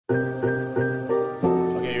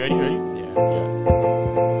Okay, you ready? You ready? Yeah.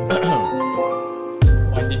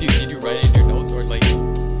 Why did you write it in your notes or like?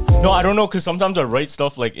 No, I don't know, because sometimes I write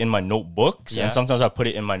stuff like in my notebooks, Yeah. and sometimes I put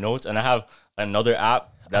it in my notes. And I have another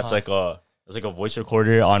app that's like a voice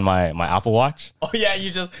recorder on my Apple Watch. Oh yeah,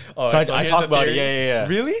 you just. Oh, So I talk about it. Yeah.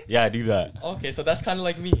 Really? Yeah, I do that. Okay, so that's kind of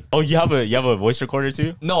like me. Oh, you have a voice recorder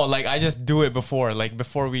too? No, like I just do it before. Like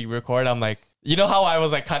before we record, I'm like, you know how I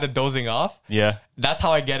was like kind of dozing off? Yeah. That's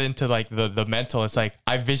how I get into like the mental. It's like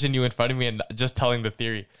I vision you in front of me and just telling the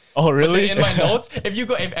theory. Oh, really? But then in my notes,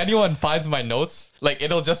 if anyone finds my notes, like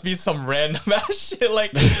it'll just be some random ass shit.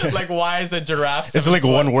 Like why is a giraffe? Is it like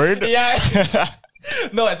one word? Yeah.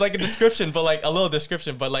 No, it's like a description, but like a little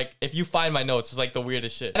description. But like if you find my notes, it's like the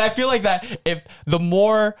weirdest shit. And I feel like that if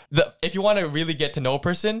you want to really get to know a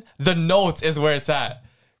person, the notes is where it's at.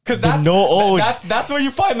 Cause that's where you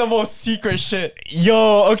find the most secret shit.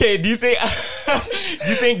 Yo, okay. Do you think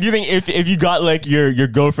if you got like your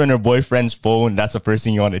girlfriend or boyfriend's phone, that's the first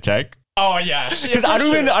thing you want to check? Oh yeah, Because I don't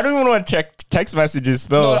even want to check text messages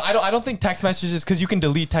though. No, I don't think text messages, because you can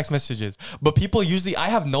delete text messages. But people usually, I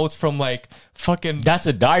have notes from like fucking. That's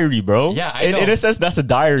a diary, bro. Yeah, I know. In a sense, that's a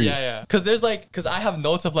diary. Yeah. Because I have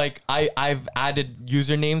notes of like I've added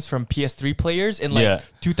usernames from PS3 players in like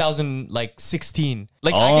 2016.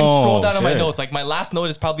 Like I can scroll down on my notes. Like my last note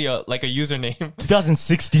is probably a username.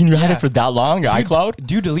 2016. You had it for that long? Your iCloud?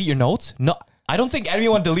 Do you delete your notes? No. I don't think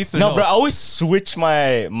anyone deletes their notes. No, bro, I always switch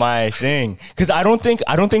my thing because I don't think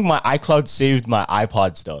my iCloud saved my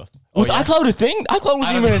iPod stuff. Was iCloud a thing? iCloud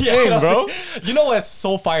wasn't even a thing, bro. You know what's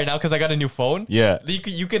so fire now? Because I got a new phone. Yeah.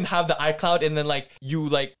 You can have the iCloud and then like you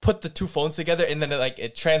like put the two phones together and then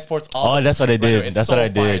it transports all. Oh, that's what I did. That's what I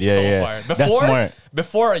did. Yeah. That's smart.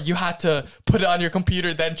 Before you had to put it on your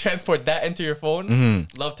computer, then transport that into your phone.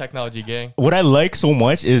 Love technology, gang. What I like so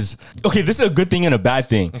much is, okay, this is a good thing and a bad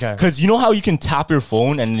thing. Okay. Because you know how you can tap your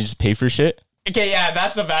phone and just pay for shit? Okay, yeah,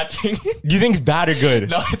 that's a bad thing. Do you think it's bad or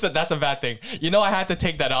good? No, that's a bad thing. You know, I had to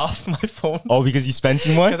take that off my phone. Oh, because you spend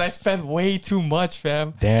too much? Because I spend way too much,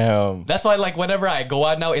 fam. Damn. That's why, like, whenever I go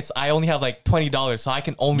out now, I only have like $20, so I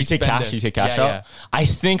can only spend cash. You take cash out? Yeah. I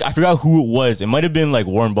forgot who it was. It might have been like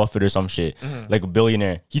Warren Buffett or some shit, like a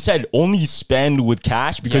billionaire. He said only spend with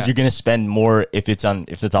cash because you're gonna spend more if it's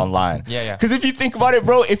online. Yeah. Because if you think about it,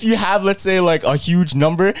 bro, if you have, let's say, like a huge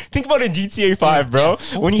number, think about it, GTA 5, bro.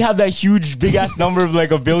 Yeah. When you have that huge big ass number of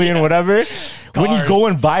like a billion, whatever, when you go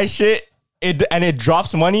and buy shit, it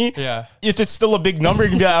drops money. Yeah. If it's still a big number, you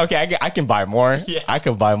can be like, okay, I can buy more. Yeah. I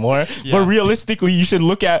can buy more. Yeah. But realistically, you should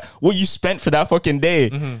look at what you spent for that fucking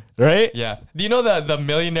day, right? Yeah. Do you know the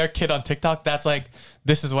millionaire kid on TikTok? That's like,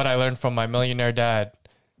 this is what I learned from my millionaire dad.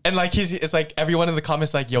 And like it's like everyone in the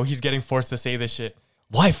comments like, yo, he's getting forced to say this shit.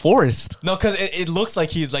 Why forced? No, because it looks like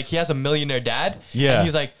he has a millionaire dad. Yeah. And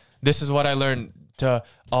he's like, this is what I learned.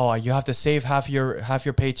 You have to save half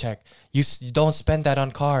your paycheck. You don't spend that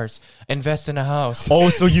on cars. Invest in a house. Oh,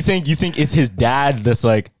 so you think it's his dad that's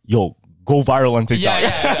like, yo, go viral on TikTok?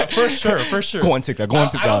 Yeah, for sure. Go on TikTok.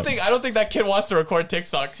 I don't think that kid wants to record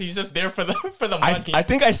TikToks. He's just there for the money. I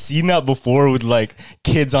think I seen that before with like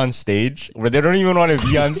kids on stage where they don't even want to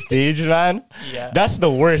be on stage, man. Yeah. That's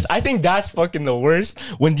the worst. I think that's fucking the worst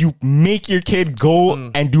when you make your kid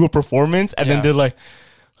go and do a performance and then they're like,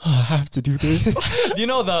 oh, I have to do this. Do you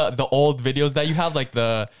know the old videos that you have, like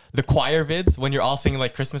the choir vids when you're all singing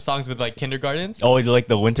like Christmas songs with like kindergartens? Oh, like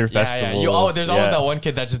the winter festival. Yeah. There's always that one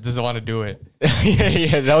kid that just doesn't want to do it.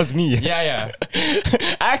 yeah, that was me. Yeah.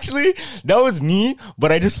 Actually, that was me,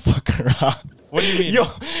 but I just fuck around. What do you mean?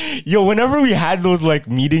 Yo, whenever we had those like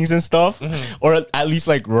meetings and stuff, or at least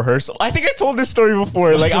like rehearsal, I think I told this story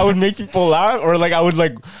before. Like I would make people laugh, or like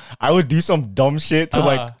I would do some dumb shit to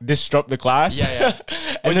like disrupt the class. Yeah.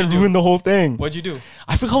 And then ruin the whole thing. What'd you do?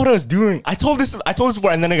 I forgot what I was doing. I told this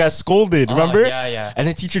before, and then I got scolded. Remember? Yeah. And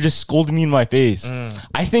the teacher just scolded me in my face.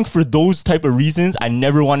 I think for those type of reasons, I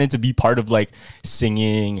never wanted to be part of like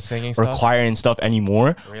singing or stuff? choir and stuff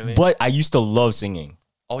anymore. Really? But I used to love singing.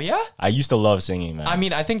 Oh yeah? I used to love singing, man. I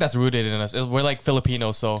mean, I think that's rooted in us. We're like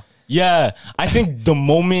Filipinos, so. Yeah, I think the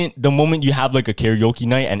moment you have like a karaoke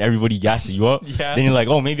night and everybody gasses you up, then you're like,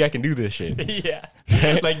 oh, maybe I can do this shit. Yeah.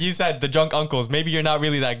 Like you said, the drunk uncles, maybe you're not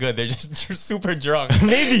really that good. They're just super drunk.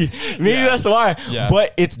 maybe that's why. Yeah.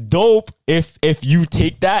 But it's dope if you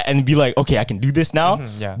take that and be like, okay, I can do this now.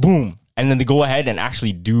 Boom. And then they go ahead and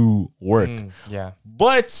actually do work. Yeah.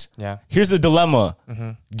 But here's the dilemma.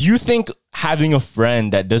 Do you think having a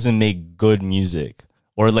friend that doesn't make good music,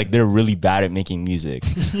 or like they're really bad at making music,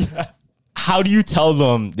 how do you tell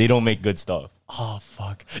them they don't make good stuff? Oh,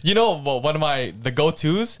 fuck. You know, one of the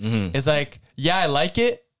go-tos is like, yeah, I like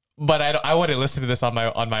it, but I wouldn't listen to this on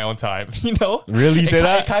my own time. You know, Really say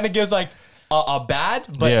that? It kind of gives like a bad,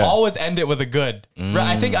 but always end it with a good.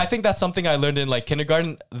 Right? I think that's something I learned in like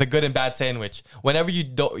kindergarten. The good and bad sandwich. Whenever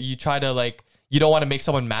you try to like, you don't want to make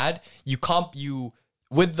someone mad. You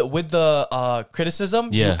with the criticism.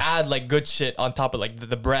 You add like good shit on top of like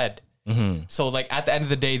the bread. So like at the end of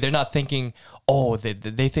the day, they're not thinking, oh,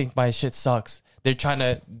 they think my shit sucks. They're trying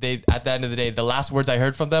to, at the end of the day, the last words I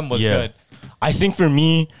heard from them was good. I think for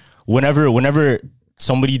me, whenever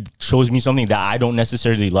somebody shows me something that I don't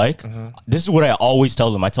necessarily like, this is what I always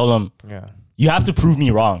tell them. I tell them, you have to prove me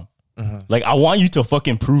wrong. Like, I want you to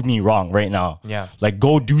fucking prove me wrong right now. Yeah. Like,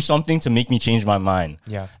 go do something to make me change my mind.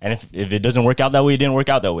 Yeah. And if it doesn't work out that way, it didn't work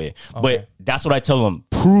out that way. Okay. But that's what I tell them.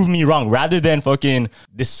 Prove me wrong rather than fucking,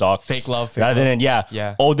 this sucks. Fake love. Rather than,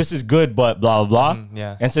 oh, this is good, but blah, blah, blah.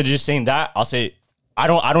 Yeah. Instead of just saying that, I'll say, I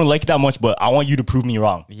don't like it that much, but I want you to prove me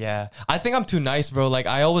wrong. Yeah. I think I'm too nice, bro. Like,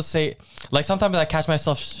 I always say, like, sometimes I catch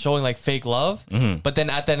myself showing like fake love, but then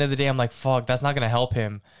at the end of the day, I'm like, fuck, that's not going to help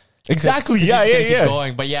him. Exactly. Cause keep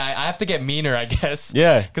going. But yeah, I have to get meaner, I guess.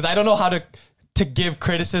 Yeah. Because I don't know how to give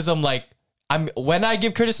criticism. Like, when I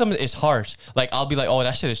give criticism, it's harsh. Like, I'll be like, oh,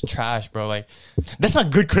 that shit is trash, bro. Like, that's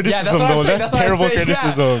not good criticism, though. That's terrible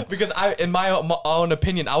criticism. Yeah. Because in my own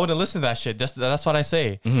opinion, I wouldn't listen to that shit. That's what I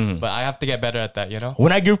say. But I have to get better at that, you know?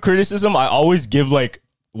 When I give criticism, I always give like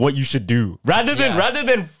what you should do. Rather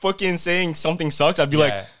than fucking saying something sucks, I'd be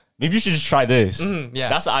like, maybe you should just try this. Yeah,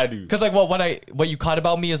 that's what I do. Because like what you caught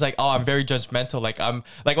about me is like, oh, I'm very judgmental. Like I'm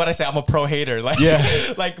like what I say, I'm a pro hater. Like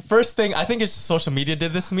like first thing, I think it's social media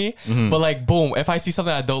did this to me. But like boom, if I see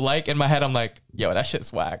something I don't like in my head, I'm like, yo, that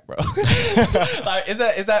shit's whack, bro. Like, is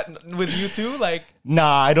that with you too? Like,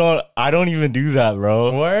 nah, I don't even do that,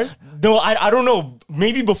 bro. Word? No, I don't know.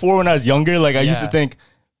 Maybe before when I was younger, like I used to think,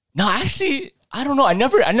 no, actually, I don't know. I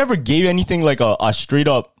never gave anything like a straight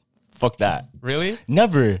up fuck that. Really?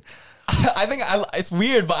 Never. I think it's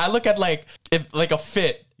weird, but I look at like if like a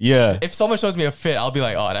fit. Yeah. If someone shows me a fit, I'll be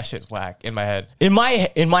like, oh, that shit's whack in my head. In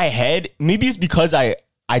my head, maybe it's because I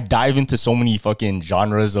dive into so many fucking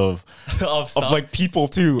genres of like people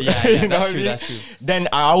too. Yeah, you know that's true. I mean? That's true. Then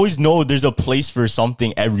I always know there's a place for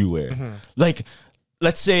something everywhere. Like,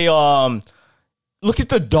 let's say, look at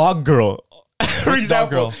the dog girl. For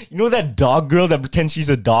example, dog girl? You know that dog girl that pretends she's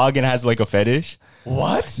a dog and has like a fetish?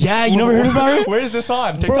 What? Yeah, you never heard about her? Where is this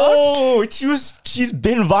on? TikTok? Bro, she's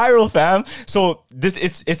been viral, fam. So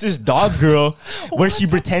it's this dog girl where she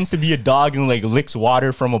pretends to be a dog and like licks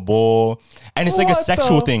water from a bowl. And it's like a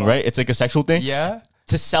sexual thing, right? It's like a sexual thing. Yeah.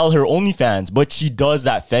 To sell her OnlyFans, but she does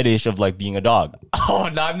that fetish of like being a dog. Oh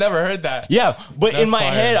no, I've never heard that. Yeah, but in my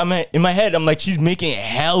head, I'm like, she's making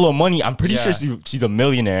hella money. I'm pretty sure she's a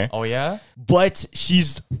millionaire. Oh yeah? But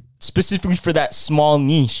she's specifically for that small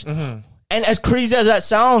niche. And as crazy as that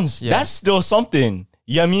sounds, that's still something.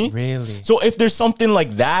 You know what I mean? Really? So if there's something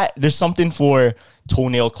like that, there's something for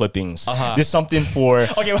toenail clippings. There's something for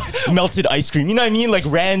melted ice cream. You know what I mean? Like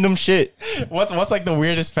random shit. What's like the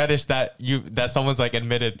weirdest fetish that someone's like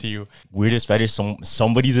admitted to you? Weirdest fetish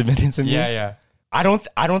somebody's admitted to me? Yeah. I don't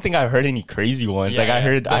think I've heard any crazy ones. Yeah, like I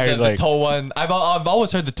heard the like toe one. I've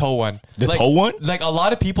always heard the toe one. The toe one? Like a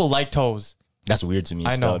lot of people like toes. That's weird to me.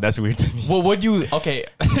 I know. That's weird to me. Well, would you? Okay,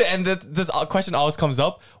 and this question always comes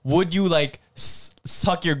up. Would you like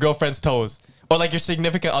suck your girlfriend's toes or like your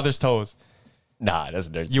significant other's toes? Nah, that's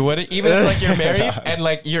dirty. You wouldn't, even if like you're married and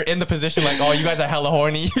like you're in the position like, oh, you guys are hella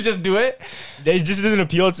horny. You just do it. It just doesn't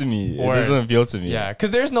appeal to me. It doesn't appeal to me. Yeah,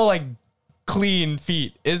 because there's no like clean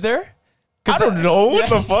feet, is there? I don't know. What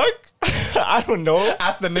the fuck? I don't know.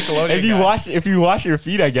 Ask the Nickelodeon. If you wash your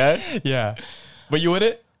feet, I guess. Yeah, but you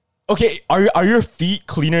wouldn't. Okay, are your feet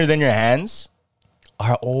cleaner than your hands?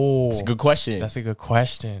 It's a good question. That's a good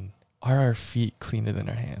question. Are our feet cleaner than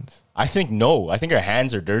our hands? I think no. I think our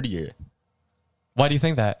hands are dirtier. Why do you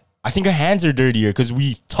think that? I think our hands are dirtier because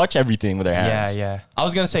we touch everything with our hands. Yeah. I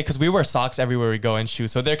was gonna say because we wear socks everywhere we go and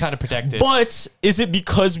shoes, so they're kind of protected. But is it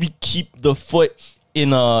because we keep the foot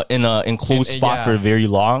in a enclosed spot for very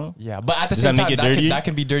long? Yeah, but at the same time, that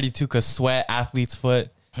can be dirty too because sweat, athlete's foot.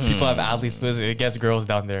 People have athlete's foot. It gets girls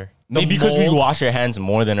down there. Maybe because we wash our hands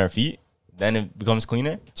more than our feet, then it becomes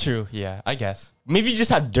cleaner. True. Yeah, I guess. Maybe you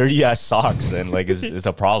just have dirty ass socks. Then like it's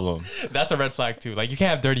a problem. That's a red flag too. Like you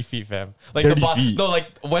can't have dirty feet, fam. Like dirty feet. No, like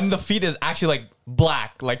when the feet is actually like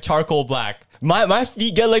black, like charcoal black. My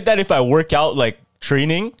feet get like that if I work out like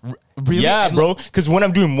training. Really? Yeah, bro. Because when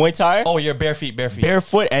I'm doing Muay Thai, oh, you're bare feet,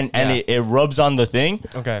 barefoot, and it rubs on the thing.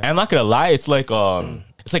 Okay. And I'm not gonna lie, it's like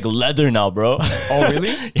leather now, bro. Oh,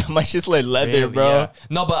 really? Yeah, my shit's like leather, really, bro. Yeah.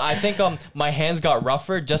 No, but I think my hands got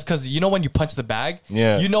rougher just because you know when you punch the bag,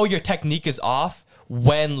 yeah, you know your technique is off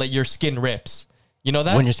when like your skin rips. You know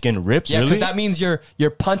that? When your skin rips, Yeah, really? because that means you're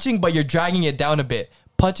punching, but you're dragging it down a bit.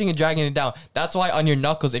 Punching and dragging it down. That's why on your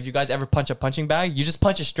knuckles, if you guys ever punch a punching bag, you just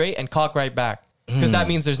punch it straight and cock right back. Because that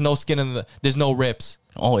means there's no skin there's no rips.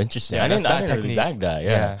 Oh, interesting. Yeah, I didn't really technique. back that.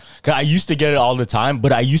 Yeah. 'Cause I used to get it all the time,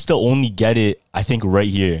 but I used to only get it, I think, right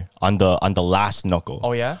here on the last knuckle.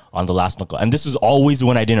 Oh, yeah? On the last knuckle. And this is always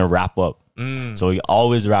when I didn't wrap up. So we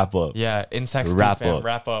always wrap up. Yeah, insects Wrap up.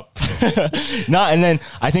 wrap up. And then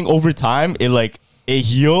I think over time it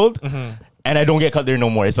healed and I don't get cut there no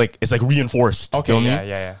more. It's like reinforced. Okay, Feel me?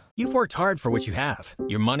 yeah. You've worked hard for what you have.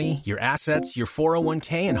 Your money, your assets, your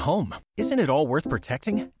 401k, and home. Isn't it all worth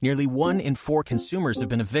protecting? Nearly 1 in 4 consumers have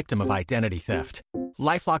been a victim of identity theft.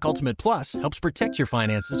 LifeLock Ultimate Plus helps protect your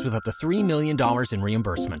finances with up to $3 million in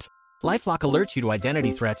reimbursement. LifeLock alerts you to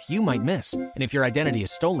identity threats you might miss. And if your identity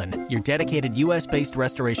is stolen, your dedicated U.S.-based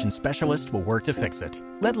restoration specialist will work to fix it.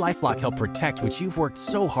 Let LifeLock help protect what you've worked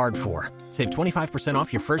so hard for. Save 25%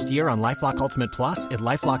 off your first year on LifeLock Ultimate Plus at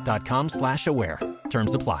LifeLock.com/aware.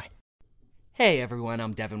 Terms apply. Hey everyone,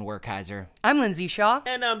 I'm Devin Werkheiser. I'm Lindsay Shaw.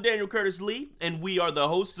 And I'm Daniel Curtis Lee, and we are the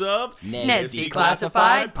hosts of Ned's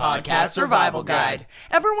Declassified Podcast Survival Guide.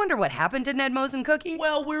 Ever wonder what happened to Ned, Mose, and Cookie?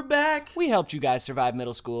 Well, we're back. We helped you guys survive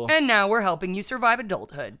middle school. And now we're helping you survive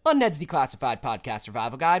adulthood. On Ned's Declassified Podcast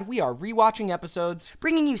Survival Guide, we are rewatching episodes,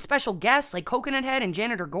 bringing you special guests like Coconut Head and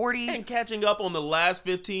Janitor Gordy. And catching up on the last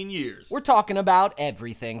 15 years. We're talking about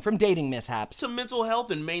everything from dating mishaps to mental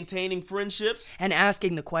health and maintaining friendships. And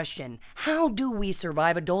asking the question, how do we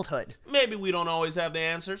survive adulthood? Maybe we don't always have the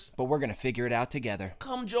answers, but we're going to figure it out together.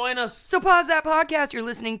 Come join us. So pause that podcast you're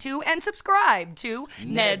listening to and subscribe to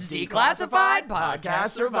Ned's Declassified Podcast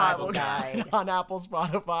Survival Guide on Apple,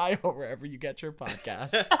 Spotify, or wherever you get your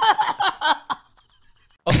podcasts.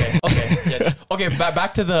 Okay.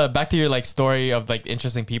 Back to your like story of like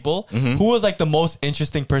interesting people. Who was like the most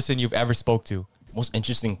interesting person you've ever spoke to? Most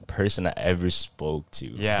interesting person I ever spoke to.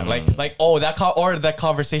 Yeah, that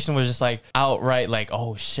conversation was just like outright like,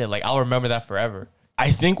 oh shit, like I'll remember that forever.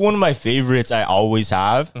 I think one of my favorites I always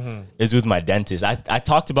have is with my dentist. I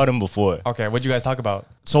talked about him before. Okay, what'd you guys talk about?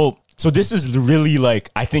 So this is really like,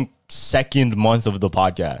 I think second month of the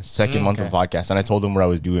podcast, and I told him what I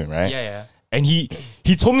was doing, right? Yeah. And he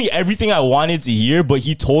told me everything I wanted to hear, but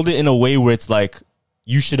he told it in a way where it's like,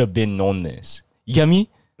 you should have been known this. You get me?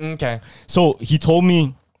 Okay. So he told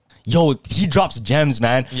me, yo, he drops gems,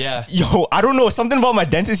 man. Yeah. Yo, I don't know. Something about my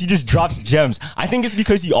dentist, he just drops gems. I think it's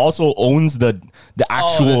because he also owns the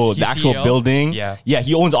actual building. Yeah. Yeah,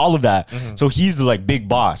 he owns all of that. So he's the like big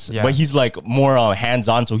boss. Yeah. But he's like more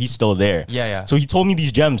hands-on, so he's still there. Yeah. So he told me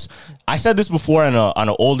these gems. I said this before on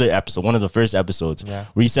an older episode, one of the first episodes, where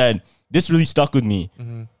he said, this really stuck with me.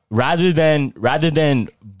 Rather than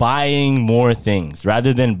buying more things,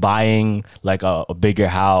 rather than buying like a bigger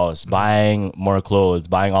house, buying more clothes,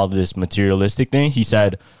 buying all this materialistic things, he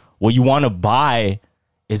said, what you want to buy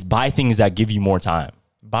is buy things that give you more time.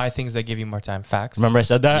 Buy things that give you more time. Facts. Remember I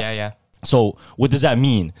said that? Yeah. So what does that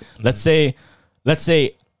mean? Let's say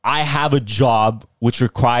I have a job which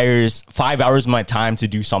requires 5 hours of my time to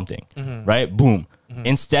do something, right? Boom.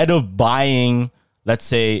 Instead of buying, let's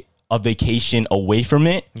say, a vacation away from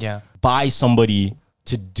it, buy somebody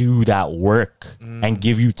to do that work and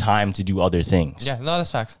give you time to do other things. Yeah, no, that's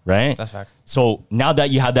facts. Right? That's facts. So now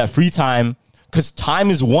that you have that free time, because time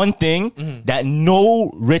is one thing that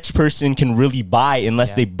no rich person can really buy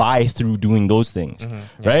unless they buy through doing those things,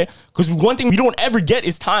 right? Because one thing we don't ever get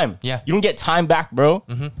is time. Yeah. You don't get time back, bro.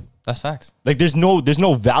 That's facts. Like there's no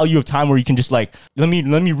value of time where you can just like, let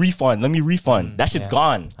me refund. That shit's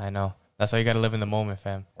gone. I know. That's why you got to live in the moment,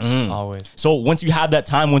 fam. Always. So once you have that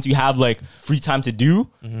time, once you have like free time to do,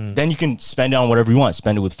 then you can spend it on whatever you want.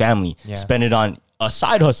 Spend it with family. Yeah. Spend it on a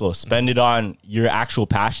side hustle. Spend it on your actual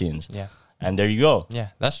passions. Yeah. And there you go. Yeah,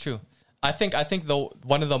 that's true. I think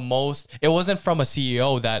one of the most, it wasn't from a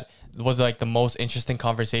CEO that was like the most interesting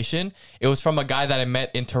conversation. It was from a guy that I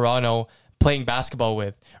met in Toronto playing basketball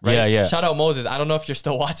with. Right? Yeah. Shout out Moses. I don't know if you're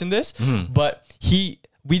still watching this, but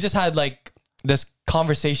we just had like this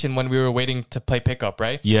conversation when we were waiting to play pickup,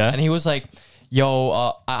 right? Yeah. And he was like,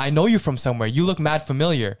 yo, I know you from somewhere. You look mad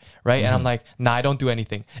familiar, right? And I'm like, nah, I don't do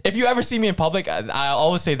anything. If you ever see me in public, I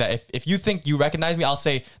always say that. If you think you recognize me, I'll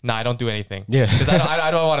say, nah, I don't do anything. Yeah. Because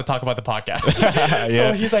I don't want to talk about the podcast.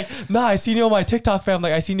 So he's like, nah, I seen you on my TikTok, fam.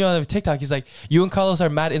 Like, I seen you on TikTok. He's like, you and Carlos are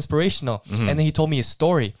mad inspirational. And then he told me his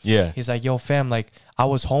story. Yeah. He's like, yo, fam, like, I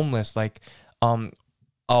was homeless. Like,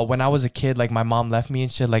 when I was a kid, like my mom left me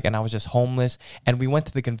and shit, like, and I was just homeless, and we went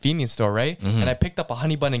to the convenience store, right? And I picked up a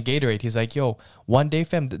honey bun and Gatorade. He's like, yo, one day,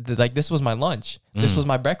 fam, like this was my lunch, this was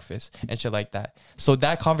my breakfast and shit like that. So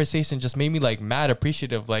that conversation just made me like mad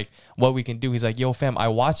appreciative, like what we can do. He's like, yo, fam, I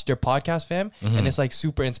watched your podcast, fam, and it's like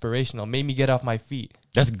super inspirational, made me get off my feet.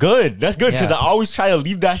 That's good. That's good because I always try to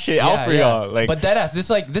leave that shit out for y'all. Like, but deadass,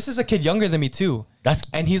 this is a kid younger than me too.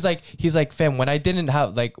 And he's like, fam, when I didn't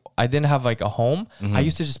have like a home, I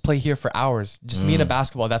used to just play here for hours, just me and a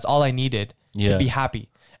basketball. That's all I needed to be happy.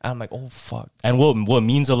 And I'm like, oh fuck. And what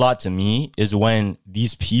means a lot to me is when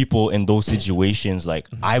these people in those situations, like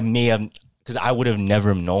I may have, because I would have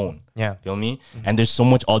never known. Yeah. Feel me? And there's so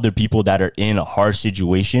much other people that are in hard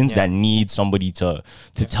situations that need somebody to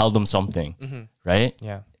tell them something. Right?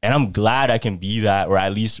 Yeah. And I'm glad I can be that, or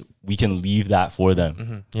at least we can leave that for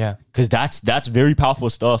them. Yeah. Because that's very powerful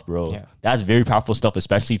stuff, bro. Yeah. That's very powerful stuff,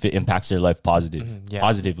 especially if it impacts their life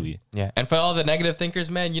positively. Yeah. And for all the negative thinkers,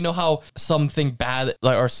 man, you know how something bad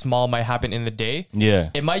like, or small might happen in the day? Yeah.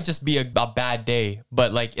 It might just be a bad day,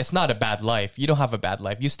 but like it's not a bad life. You don't have a bad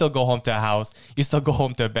life. You still go home to a house. You still go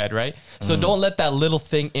home to a bed, right? So don't let that little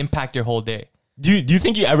thing impact your whole day. Do you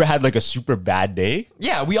think you ever had like a super bad day?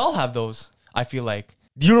 Yeah, we all have those, I feel like.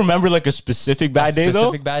 Do you remember like a specific bad day though?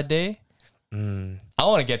 Specific bad day? I don't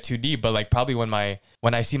want to get too deep, but like probably when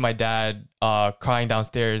I see my dad crying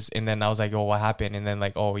downstairs, and then I was like, oh, what happened? And then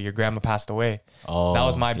like, oh, your grandma passed away. Oh, that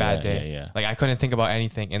was my bad day. Yeah. Like I couldn't think about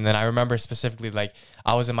anything. And then I remember specifically like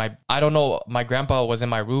I was in my grandpa was in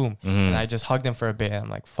my room and I just hugged him for a bit. And I'm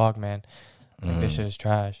like, fuck, man, like, this shit is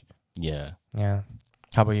trash. Yeah. Yeah.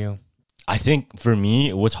 How about you? I think for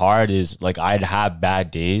me, what's hard is like I'd have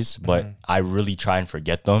bad days, but I really try and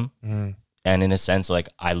forget them. And in a sense, like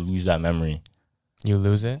I lose that memory. You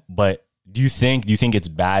lose it? But do you think it's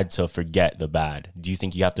bad to forget the bad? Do you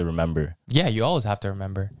think you have to remember? Yeah, you always have to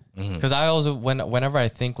remember. Because I also, whenever I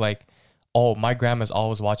think like, oh, my grandma's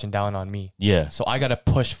always watching down on me. Yeah. So I got to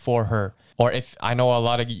push for her. Or if I know a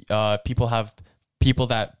lot of people have people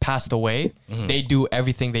that passed away, they do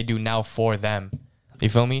everything they do now for them. You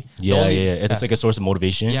feel me? Yeah. It's like a source of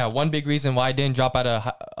motivation. Yeah, one big reason why I didn't drop out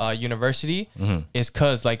of university is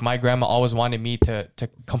because like my grandma always wanted me to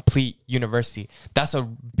complete university. That's a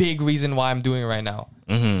big reason why I'm doing it right now.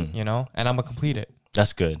 You know, and I'm gonna complete it.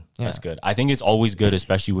 That's good. Yeah. That's good. I think it's always good,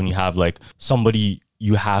 especially when you have like somebody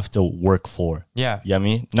you have to work for. Yeah. You know what I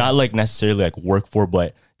mean? Not like necessarily like work for,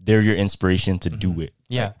 but they're your inspiration to do it.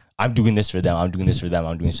 Yeah. Like, I'm doing this for them. I'm doing this for them.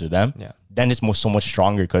 I'm doing this for them. Yeah. Then it's so much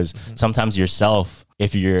stronger because sometimes yourself,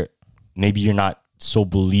 if maybe you're not so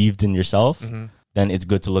believed in yourself, then it's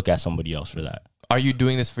good to look at somebody else for that. Are you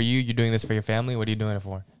doing this for you? You doing this for your family? What are you doing it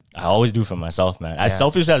for? I always do it for myself, man. As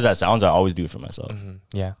selfish as that sounds, I always do it for myself.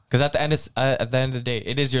 Yeah. Because at the end of the day,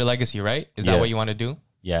 it is your legacy, right? Is that what you want to do?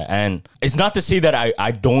 Yeah. And it's not to say that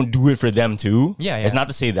I don't do it for them too. Yeah. It's not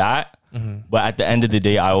to say that. But at the end of the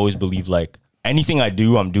day, I always believe like anything I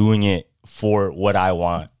do, I'm doing it for what I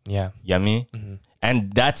want. Yeah. You know what I mean?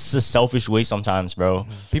 And that's a selfish way sometimes, bro.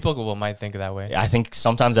 People might think that way. I think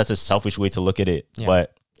sometimes that's a selfish way to look at it. Yeah.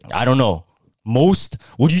 But I don't know.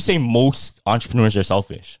 Would you say most entrepreneurs are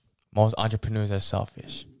selfish? Most entrepreneurs are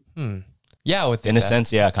selfish. Yeah, I would think in a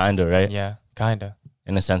sense, yeah, kind of, right? Yeah, kind of.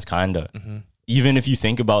 In a sense, kind of. Even if you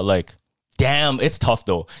think about like, damn, it's tough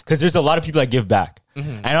though. Because there's a lot of people that give back.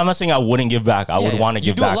 And I'm not saying I wouldn't give back. I would want to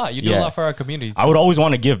give back. You do a lot for our community. I would always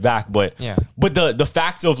want to give back. But the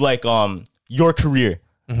fact of like your career,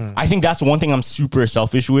 I think that's one thing I'm super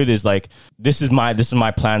selfish with is like, this is my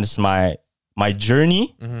plan. This is my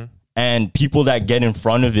journey. And people that get in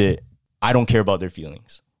front of it, I don't care about their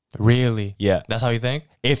feelings. Really? Yeah. That's how you think?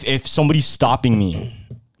 If somebody's stopping me,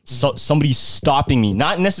 somebody's stopping me,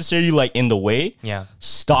 not necessarily like in the way,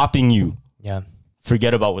 stopping you. Yeah.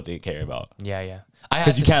 Forget about what they care about. Yeah.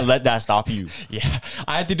 Because you can't let that stop you. Yeah.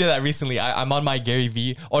 I had to do that recently. I'm on my Gary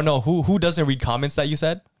V. Or no, who doesn't read comments that you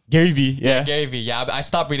said? Gary V. Yeah. Gary V. Yeah. I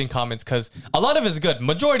stopped reading comments because a lot of it's good.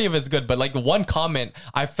 Majority of it's good. But like the one comment,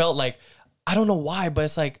 I felt like, I don't know why, but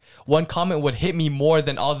it's like one comment would hit me more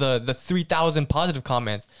than all the 3,000 positive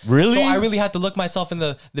comments. Really? So I really had to look myself in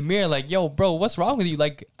the mirror like, yo, bro, what's wrong with you?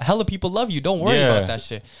 Like, hella people love you. Don't worry about that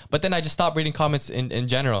shit. But then I just stopped reading comments in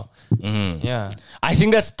general. Yeah. I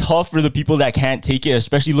think that's tough for the people that can't take it,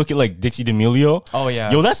 especially look at like Dixie D'Amelio. Oh,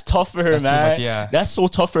 yeah. Yo, that's tough for her, man. Too much, yeah. That's so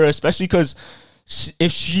tough for her, especially because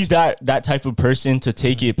if she's that type of person to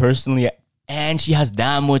take it personally and she has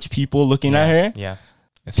that much people looking at her. Yeah.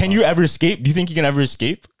 Can you ever escape? Do you think you can ever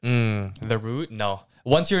escape? The root? No.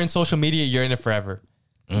 Once you're in social media, you're in it forever.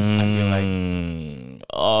 I feel like.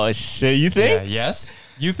 Oh, shit. You think? Yeah, yes.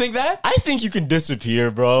 You think that? I think you can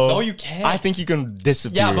disappear, bro. No, you can't. I think you can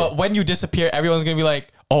disappear. Yeah, but when you disappear, everyone's gonna be like,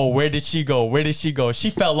 "Oh, where did she go? Where did she go? She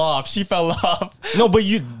fell off. She fell off." no, but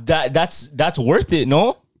that's worth it,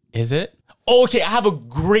 no? Is it? Oh, okay, I have a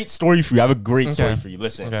great story for you. I have a great story for you.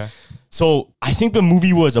 Listen. Okay. So I think the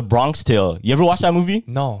movie was A Bronx Tale. You ever watch that movie?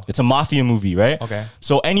 No. It's a mafia movie, right? Okay.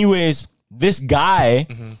 So anyways, this guy,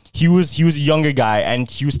 he was a younger guy, and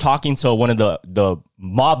he was talking to one of the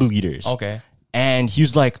mob leaders. Okay. And he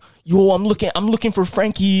was like, "Yo, I'm looking for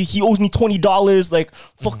Frankie. He owes me $20. Like,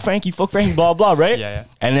 fuck Frankie, blah blah, right?" Yeah.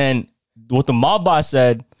 And then what the mob boss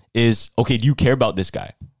said is, "Okay, do you care about this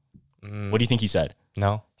guy?" What do you think he said?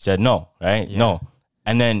 No. He said no, right? Yeah. No.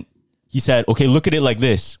 And then he said, "Okay, look at it like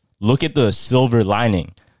this. Look at the silver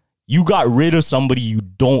lining. You got rid of somebody you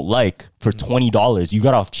don't like for $20. You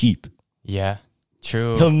got off cheap. Yeah.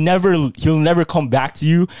 True. He'll never come back to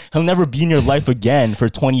you. He'll never be in your life again for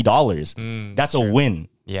 $20. That's true. a win."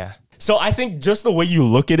 Yeah. So I think just the way you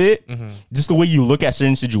look at it, just the way you look at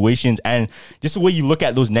certain situations, and just the way you look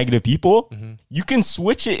at those negative people, you can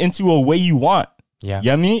switch it into a way you want. Yeah. You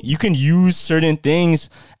know what I mean? You can use certain things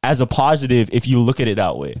as a positive if you look at it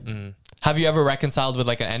that way. Have you ever reconciled with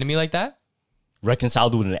like an enemy like that?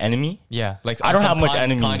 Reconciled with an enemy? Yeah. Like I don't some have much Kanye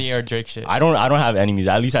enemies. or Drake shit. I don't have enemies.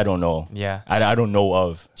 At least I don't know. Yeah. I don't know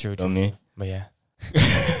of. True. You know what I mean? But yeah.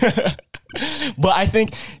 But I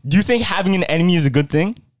think, do you think having an enemy is a good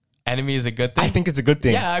thing? Enemy is a good thing. I think it's a good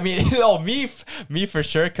thing. Yeah, I mean, me for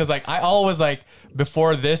sure. Cause like I always like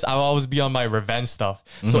before this, I'll always be on my revenge stuff.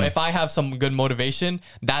 So if I have some good motivation,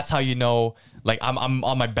 that's how you know like I'm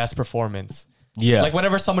on my best performance. Yeah. Like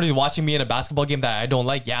whenever somebody's watching me in a basketball game that I don't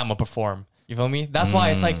like, yeah, I'm gonna perform. You feel me? That's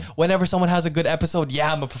why it's like whenever someone has a good episode,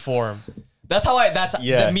 yeah, I'm gonna perform. That's how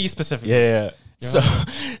me specifically. Yeah.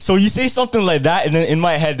 So you say something like that, and then in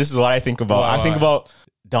my head, this is what I think about. I think about,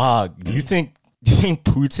 dog, do you think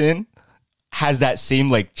Putin has that same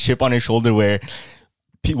like chip on his shoulder where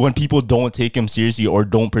when people don't take him seriously or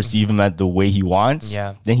don't perceive him at the way he wants,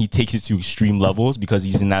 then he takes it to extreme levels because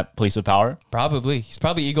he's in that place of power? Probably. He's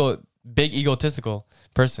probably big egotistical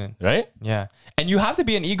person. Right? Yeah. And you have to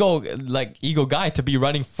be an ego guy to be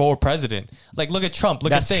running for president. Like look at Trump.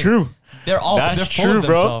 Look at That's true. They're full of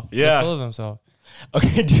themselves. Yeah. They're full of themselves.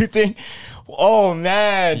 Okay, do you think, oh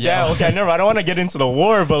man, yeah, okay, I don't want to get into the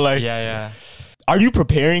war, but like, Yeah. are you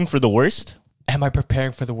preparing for the worst? Am I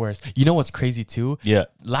preparing for the worst? You know what's crazy too? Yeah.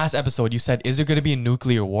 Last episode, you said, is there going to be a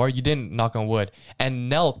nuclear war? You didn't, knock on wood.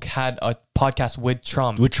 And Nelk had a podcast with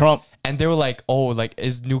Trump. And they were like, oh, like,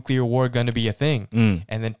 is nuclear war going to be a thing?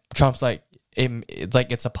 And then Trump's like,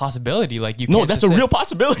 it's a possibility. Like you. No, that's a real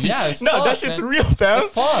possibility. Yeah, it's no, fucked, that shit's man. real, fam.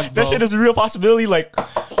 It's fucked, that bro. shit is a real possibility. Like,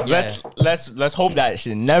 Yeah. let's hope that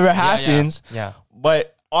shit never happens. Yeah.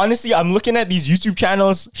 But honestly, I'm looking at these YouTube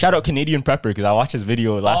channels. Shout out Canadian Prepper because I watched his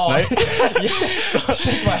video last night.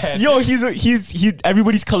 Shake my head. Yo,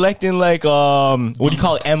 everybody's collecting like what do you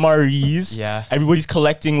call it, MREs? Yeah. Everybody's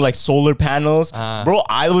collecting like solar panels. Bro,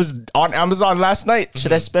 I was on Amazon last night.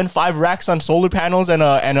 Should I spend 5 racks on solar panels and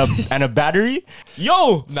a battery?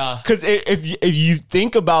 Yo, Nah. Because if you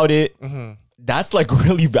think about it. That's like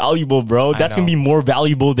really valuable, bro. That's gonna be more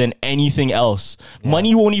valuable than anything else.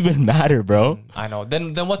 Money won't even matter, bro. I know.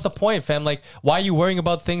 Then what's the point, fam? Like, why are you worrying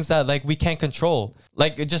about things that like we can't control?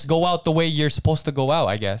 Like, just go out the way you're supposed to go out,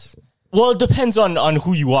 I guess. Well, it depends on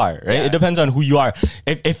who you are, right? Yeah. It depends on who you are.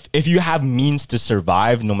 If you have means to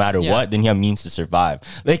survive, no matter what, then you have means to survive.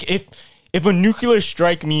 Like if a nuclear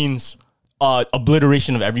strike means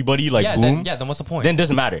obliteration of everybody, like boom. Then what's the point? Then it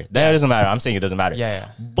doesn't matter. That doesn't matter. I'm saying it doesn't matter. Yeah.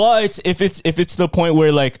 But if it's the point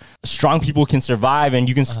where like strong people can survive and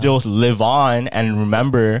you can still live on and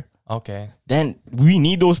remember, Okay. then we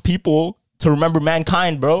need those people to remember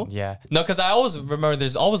mankind, bro. Yeah. No, because I always remember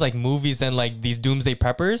there's always like movies and like these doomsday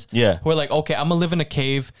preppers. Yeah. Who are like, okay, I'm gonna live in a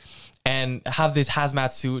cave and have this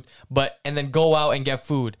hazmat suit, and then go out and get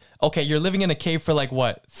food. Okay, you're living in a cave for like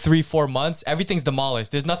what, 3-4 months? Everything's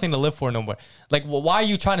demolished. There's nothing to live for no more. Like, why are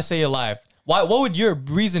you trying to stay alive? What would your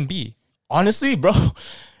reason be? Honestly, bro.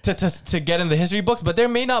 To get in the history books, but there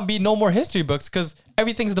may not be no more history books because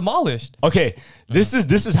everything's demolished. Okay, this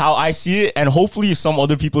is how I see it, and hopefully some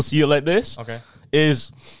other people see it like this. Okay.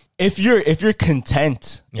 Is if you're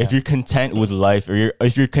content, if you're content with life, or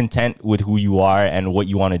if you're content with who you are and what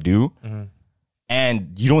you want to do,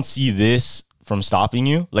 and you don't see this from stopping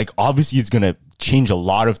you, like obviously it's gonna change a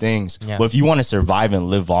lot of things. Yeah. But if you want to survive and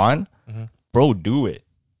live on, bro, do it.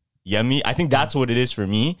 Yeah, me. I think that's what it is for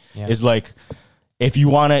me. Yeah. Is like if you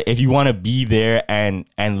wanna be there and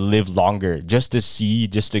live longer, just to see,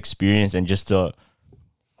 just to experience, and just to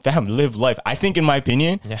live life. I think, in my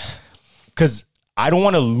opinion, Yeah. because I don't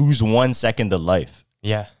want to lose 1 second of life.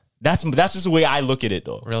 Yeah. That's just the way I look at it,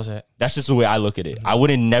 though. Real shit. That's just the way I look at it. I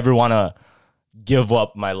wouldn't never want to give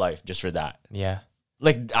up my life just for that. Yeah.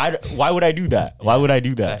 Like, why would I do that? Why would I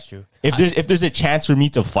do that? That's true. If there's a chance for me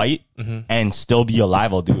to fight and still be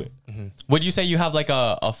alive, I'll do it. Would you say you have like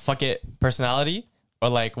a fuck it personality? Or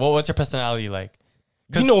like, what's your personality like?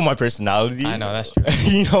 You know my personality. I know, that's true.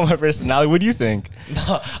 You know my personality. What do you think?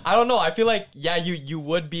 No, I don't know. I feel like, yeah, you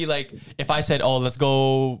would be like, if I said, oh, let's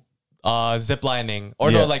go zip lining. Or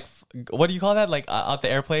no, like, what do you call that? Like out the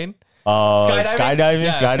airplane? Skydiving.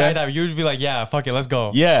 Yeah, skydiving. You would be like, yeah, fuck it, let's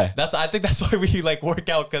go. Yeah. I think that's why we like work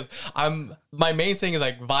out, because my main thing is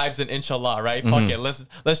like vibes and inshallah, right? Fuck it,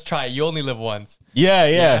 let's try it. You only live once.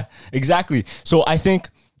 Yeah, exactly. So I think,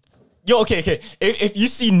 okay. If you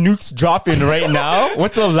see nukes dropping right now,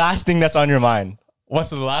 what's the last thing that's on your mind? What's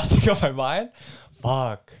the last thing on my mind?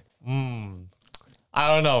 Fuck. I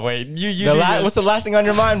don't know. Wait, what's the last thing on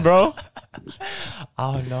your mind, bro?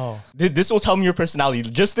 I don't know. This will tell me your personality.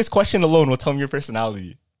 Just this question alone will tell me your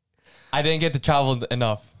personality. I didn't get to travel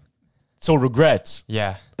enough. So regrets.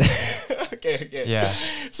 Yeah. Okay. Yeah.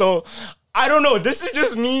 So I don't know. This is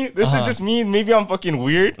just me. This is just me. Maybe I'm fucking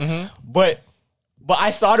weird. But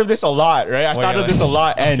I thought of this a lot, right? I thought of this a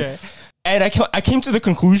lot, and I came to the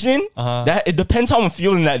conclusion that it depends how I'm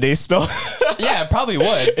feeling that day still. Yeah, it probably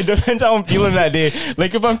would. It depends how I'm feeling that day.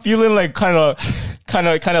 Like if I'm feeling like kind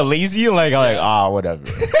of lazy, like I'm like, whatever.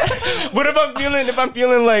 But if I'm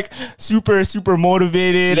feeling like super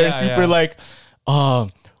motivated or super like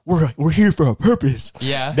we're here for a purpose.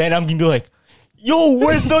 Yeah. Then I'm gonna be like, yo,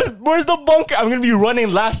 where's the bunker? I'm gonna be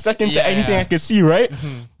running last second to anything I can see, right?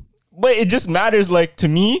 But it just matters, like, to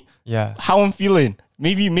me, how I'm feeling.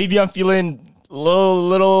 Maybe I'm feeling a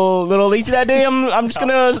little lazy that day. I'm just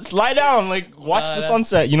gonna lie down, like watch the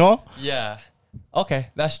sunset, you know? Yeah. Okay,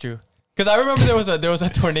 that's true. Because I remember there was a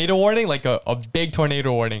tornado warning, like a big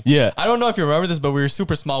tornado warning. Yeah. I don't know if you remember this, but we were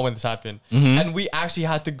super small when this happened, and we actually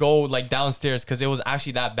had to go like downstairs because it was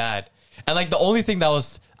actually that bad. And like the only thing I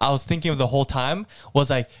was thinking of the whole time was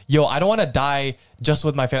like, yo, I don't want to die just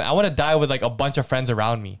with my family. I want to die with like a bunch of friends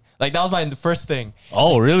around me. Like that was my first thing.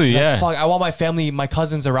 Oh, like, really? Like, yeah. Fuck, I want my family, my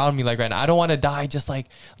cousins around me like right now. I don't want to die just like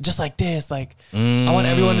this. Like I want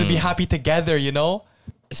everyone to be happy together, you know?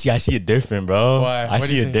 See, I see it different, bro. Why? I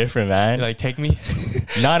see it different, man. You're like, take me?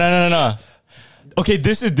 No. Okay,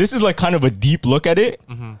 this is like kind of a deep look at it,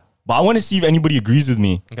 but I want to see if anybody agrees with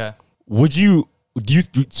me. Okay.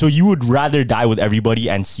 So you would rather die with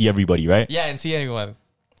everybody and see everybody, right? Yeah, and see anyone.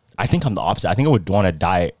 I think I'm the opposite. I think I would want to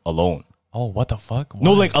die alone. Oh, what the fuck? Why?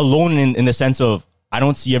 No, like alone in the sense of I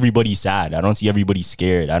don't see everybody sad. I don't see everybody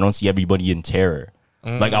scared. I don't see everybody in terror.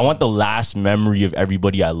 Like I want the last memory of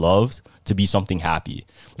everybody I loved to be something happy.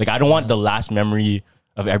 Like I don't want the last memory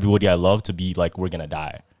of everybody I love to be like we're gonna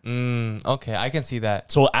die. Okay, I can see that.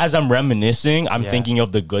 So as I'm reminiscing, I'm thinking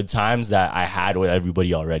of the good times that I had with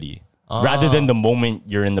everybody already. Rather than the moment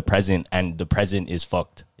you're in the present and the present is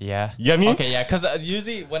fucked. Yeah. You know what I mean? Okay, yeah. Because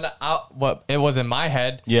usually when what it was in my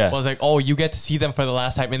head was like, oh, you get to see them for the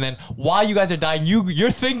last time. And then while you guys are dying,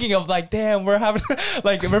 you're thinking of like, damn, we're having,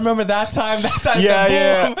 like, remember that time?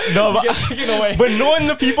 Yeah. No, but, taken away. But knowing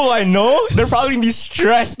the people I know, they're probably going to be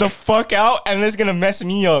stressed the fuck out and it's going to mess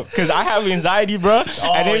me up. Because I have anxiety, bro.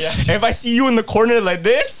 If I see you in the corner like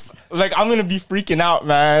this, like, I'm going to be freaking out,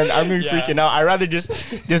 man. I'm going to be freaking out. I'd rather just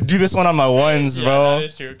do this one on my ones, bro. That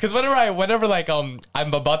is true. Because whenever like, I'm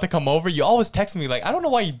about to come over, you always text me like, I don't know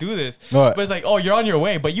why you do this. What? But it's like, oh, you're on your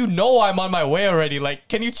way. But you know I'm on my way already. Like,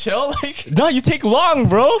 can you chill? Like, no, you take long,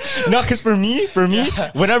 bro. No, because for me,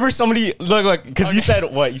 whenever somebody, look, because you said,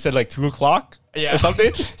 what? You said like 2 o'clock? Or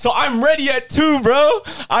something. So I'm ready at 2, bro.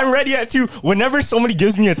 I'm ready at 2. Whenever somebody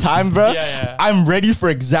gives me a time, bro, I'm ready for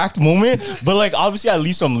exact moment. But like obviously I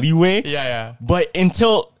leave some leeway. Yeah. But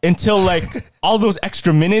until like all those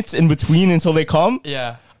extra minutes in between until they come,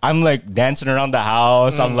 I'm like dancing around the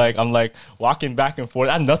house. I'm like walking back and forth.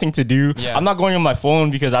 I have nothing to do. I'm not going on my phone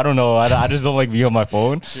because I don't know. I just don't like being on my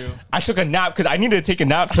phone. True. I took a nap because I needed to take a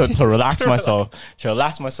nap to relax myself.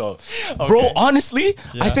 Okay. Bro, honestly,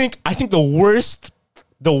 I think the worst,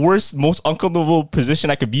 most uncomfortable position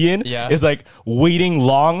I could be in is like waiting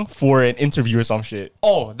long for an interview or some shit.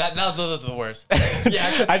 Oh, those are the worst.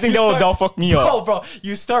 Yeah, I think that'll fuck me up. Bro,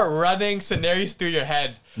 you start running scenarios through your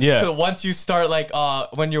head. Yeah. So once you start like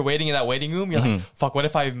when you're waiting in that waiting room, you're like, fuck, what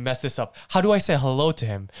if I mess this up? How do I say hello to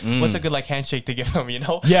him? What's a good like handshake to give him, you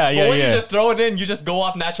know? Yeah. But when you just throw it in, you just go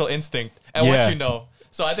off natural instinct. And once you know.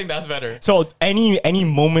 So I think that's better. So any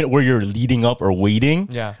moment where you're leading up or waiting,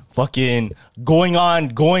 Yeah. fucking going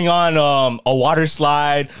on a water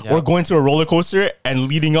slide Yeah. or going to a roller coaster and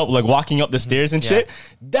leading up, like walking up the stairs and shit,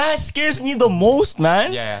 that scares me the most,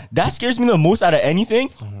 man. Yeah. That scares me the most out of anything.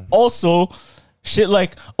 Also, shit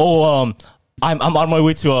like, I'm on my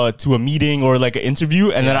way to a meeting or like an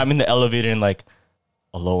interview, and then I'm in the elevator and like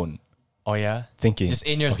alone. Oh yeah, Thinking. Just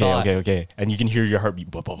in your okay, thought. Okay. And you can hear your heartbeat.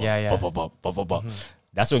 Yeah.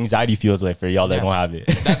 That's what anxiety feels like for y'all that don't have it.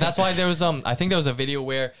 That's why there was I think there was a video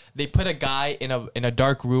where they put a guy in a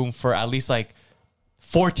dark room for at least like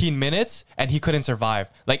 14 minutes and he couldn't survive.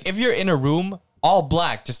 Like if you're in a room all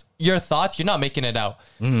black, just your thoughts, you're not making it out.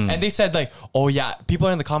 And they said like, oh yeah, people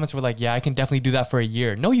in the comments were like, yeah, I can definitely do that for a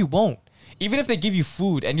year. No, you won't. Even if they give you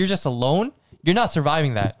food and you're just alone, you're not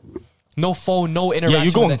surviving that. No phone, no interaction. Yeah,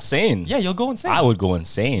 you go insane. Yeah, you'll go insane. I would go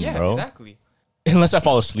insane, yeah, bro. exactly. Unless I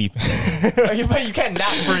fall asleep. But you can't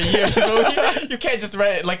nap for a year. You know? You can't just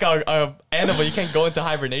like a animal. You can't go into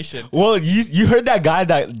hibernation. Well, you heard that guy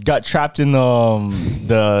that got trapped in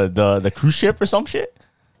the cruise ship or some shit?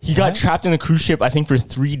 He got trapped in a cruise ship, I think, for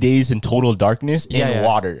 3 days in total darkness in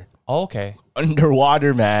water. Oh, okay.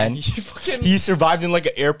 Underwater, man. And He survived in like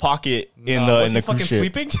an air pocket in the fucking cruise ship.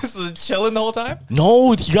 sleeping, just chilling the whole time.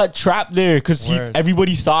 No, he got trapped there because Word.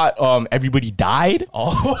 everybody thought everybody died.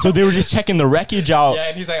 Oh. So they were just checking the wreckage out. Yeah,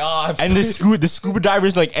 and he's like, oh, I'm And the scuba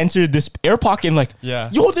divers like entered this air pocket and like, Yeah.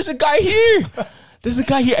 yo, there's a guy here. There's a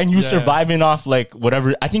guy here, and you Yeah. surviving off like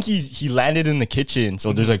whatever. I think he landed in the kitchen,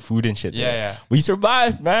 so there's like food and shit. Yeah, there. yeah. We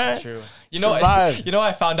survived, man. True. You know, Survived.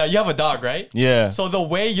 I found out you have a dog, right? Yeah. So the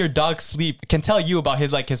way your dog sleep can tell you about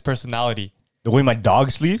his personality. The way my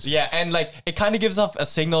dog sleeps. Yeah, and like it kind of gives off a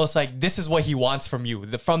signal. It's like this is what he wants from you,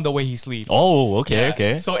 from the way he sleeps. Oh, okay, Yeah.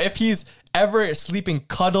 okay. So if he's ever sleeping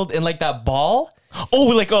cuddled in like that ball. Oh,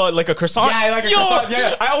 like a croissant. Yeah, like a croissant,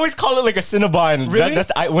 yeah. I always call it like a Cinnabon.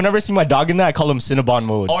 Really? Whenever I see my dog in that, I call him Cinnabon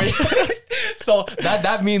mode. Oh yeah. So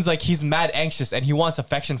that means like he's mad anxious and he wants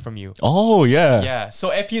affection from you. Oh yeah. Yeah.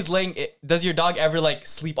 So if he's does your dog ever like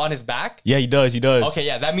sleep on his back? Yeah, he does. Okay,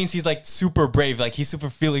 yeah, that means he's like super brave. Like he's super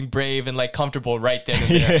feeling brave and like comfortable right then and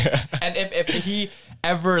there. Yeah. And if he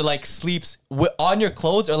ever like sleeps on your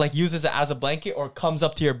clothes or like uses it as a blanket or comes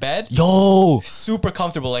up to your bed, Yo. super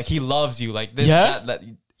comfortable. Like he loves you. Like this, Yeah? that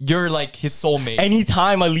you're like his soulmate.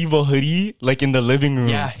 Anytime I leave a hoodie like in the living room,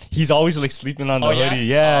 Yeah. he's always like sleeping on the Oh, yeah? hoodie.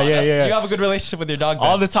 Yeah, Oh, yeah. You have a good relationship with your dog then.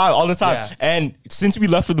 All the time. Yeah. And since we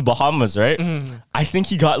left for the Bahamas, right? I think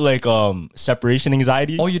he got like separation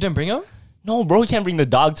anxiety. Oh, you didn't bring him? No, bro, he can't bring the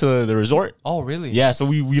dog to the resort. Oh, really? Yeah, so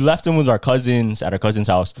we left him with our cousins at our cousin's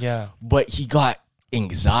house. Yeah. But he got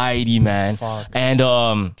anxiety, man. Fuck.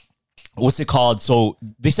 And what's it called? So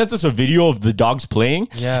they sent us a video of the dogs playing.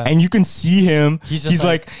 Yeah. And you can see him. He's He's just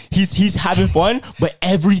like he's having fun, but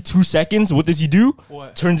every 2 seconds, what does he do?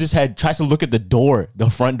 What? Turns his head, tries to look at the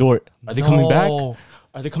front door. Are they coming back? No.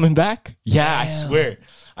 Are they coming back? Yeah, Damn.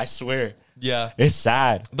 I swear. Yeah. It's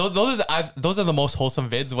sad. Those are the most wholesome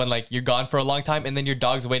vids when like you're gone for a long time and then your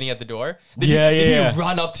dog's waiting at the door. Did Yeah, he yeah.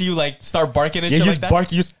 run up to you like start barking and Yeah, shit he like was that?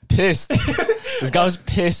 barking. He was pissed. This guy was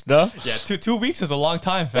pissed, though. Yeah, 2 weeks is a long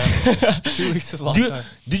time, fam. 2 weeks is a long time.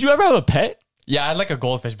 Did you ever have a pet? Yeah, I had like a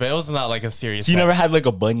goldfish, but it was not like a serious. So you pet. never had like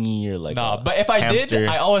a bunny or like Nah, a but if I hamster? did,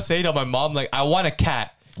 I always say to my mom like I want a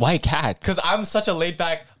cat. Why a cat? Because I'm such a laid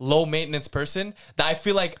back, low maintenance person that I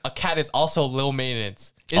feel like a cat is also low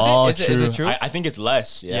maintenance. Is it true? I think it's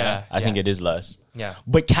less. Yeah, I think it is less. Yeah.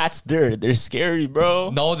 But cats, they're scary, bro.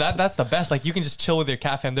 No, that's the best. Like you can just chill with your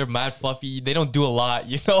cat, fam. They're mad fluffy. They don't do a lot,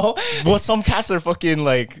 you know. Well, some cats are fucking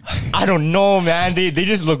like, I don't know, man. They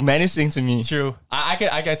just look menacing to me. True. I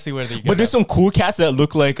can see where they go. But there's some cool cats that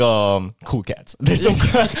look like cool cats.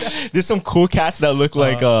 There's some cool cats that look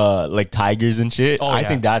like tigers and shit. Oh, I yeah.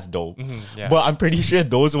 think that's dope. yeah. But I'm pretty sure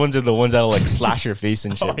those ones are the ones that'll like slash your face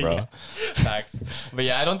and shit, bro. Yeah. Facts. But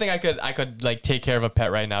yeah, I don't think I could like take care of a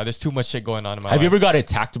pet right now. There's too much shit going on in my life. Have you ever got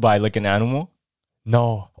attacked by like an animal?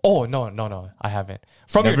 No. Oh, no. I haven't.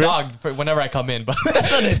 From Never? your dog whenever I come in, but that's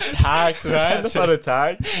not Attacked, man. That's not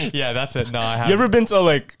attacked. Yeah, that's it. No, I haven't. You ever been to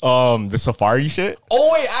like the safari shit?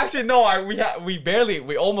 Oh wait, actually no.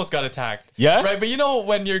 We almost got attacked. Yeah? Right, but you know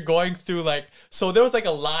when you're going through like, so there was like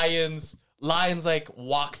a lions like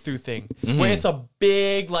walk through thing where it's a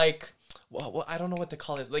big like, well, I don't know what to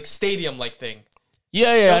call it, like stadium like thing. Yeah,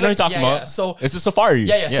 I know like- what you're talking yeah, about. yeah. So it's a safari.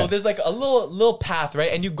 Yeah. So there's like a little path,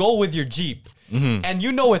 right? And you go with your Jeep. And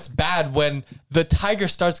you know it's bad when the tiger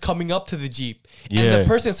starts coming up to the Jeep and Yeah. the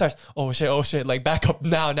person starts, oh shit, like back up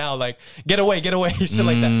now, like get away, shit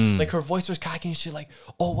like that. Like her voice was cracking and shit like,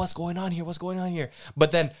 oh, what's going on here?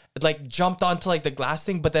 But then it like jumped onto like the glass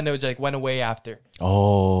thing, but then it was like went away after.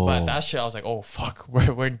 Oh. But that shit, I was like, oh fuck,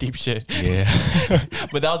 we're in deep shit. Yeah.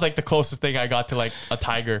 But that was like the closest thing I got to like a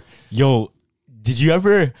tiger. Yo, did you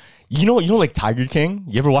ever, you know like Tiger King?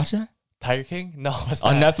 You ever watch that? Tiger King? No, what's that?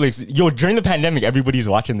 On Netflix. Yo, during the pandemic, everybody's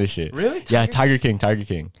watching this shit. Really? Yeah, Tiger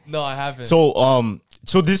King. No, I haven't.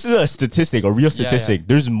 So this is a statistic, a real statistic. yeah.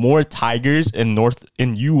 There's more tigers in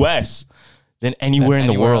US than anywhere in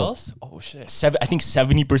the Anywhere world. else? Oh shit. I think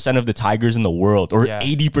 70% of the tigers in the world, or Yeah.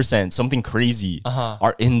 80%, something crazy, Uh-huh.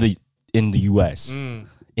 are in the US.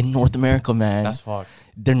 In North America, man. That's fucked.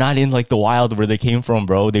 They're not in like the wild where they came from,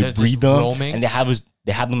 bro. They They're breed just them roaming? and they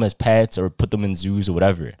have them as pets or put them in zoos or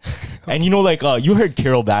whatever. And you know, like you heard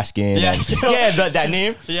Carol Baskin. Yeah, and- Carol- yeah, that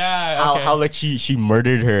name. Yeah. Okay. How like she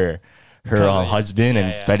murdered her husband and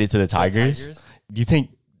yeah. fed it to the tigers. tigers? Do you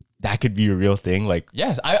think that could be a real thing? Like,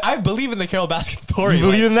 Yes, I believe in the Carol Baskin story. You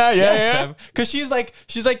believe in that? Yeah, yeah. Because she's like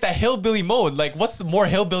that hillbilly mode. Like, what's the more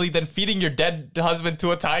hillbilly than feeding your dead husband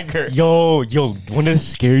to a tiger? yo, one of the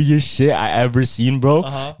scariest shit I ever seen, bro.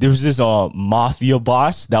 Uh-huh. There was this mafia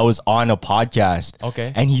boss that was on a podcast.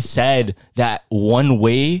 Okay. And he said that one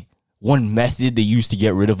method they use to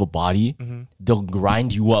get rid of a body, they'll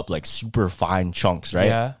grind you up like super fine chunks, right?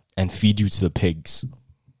 Yeah. And feed you to the pigs.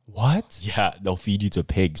 What? Yeah, they'll feed you to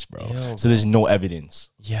pigs, bro. Yo, so there's no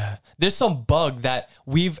evidence. Yeah. There's some bug that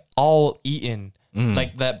we've all eaten.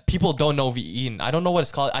 Like that people don't know we've eaten. I don't know what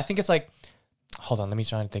it's called. I think it's like, hold on, let me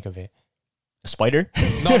try to think of it. A spider?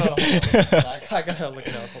 No. Hold on. I gotta look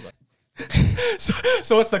it up. Hold on.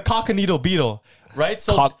 So it's the cockaneedle beetle, right?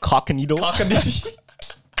 So Cockaneedle? cockaneedle.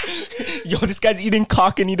 Yo, this guy's eating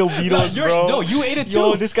cockaneedle beetles, bro. No, you ate it too.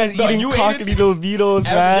 Yo, this guy's eating you ate it too. cockaneedle beetles,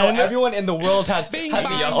 man. Everyone in the world has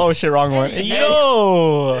yes. Oh shit, wrong one.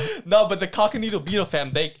 Yo. No, but the cockaneedle beetle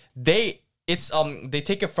fam, they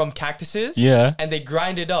take it from cactuses, Yeah. and they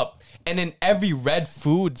grind it up. And in every red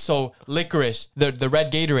food, so licorice, the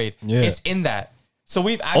red Gatorade, Yeah. it's in that. So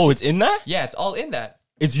we've actually Oh, it's in that? yeah, it's all in that.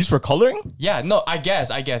 It's used for coloring? Yeah, no, I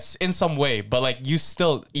guess in some way, but like you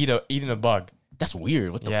still eating a bug. That's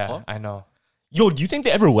weird. What the Yeah, fuck? I know. Yo, do you think they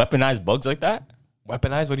ever weaponize bugs like that?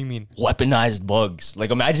 Weaponized? What do you mean? Weaponized bugs. Like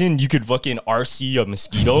imagine you could fucking RC a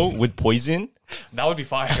mosquito with poison That would be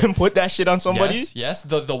fire. and put that shit on somebody. Yes.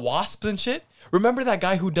 The wasps and shit. Remember that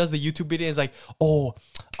guy who does the YouTube video? Is like, oh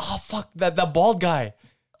fuck that bald guy.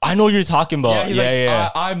 I know what you're talking about. He's Yeah.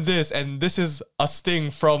 like, I'm this, and this is a sting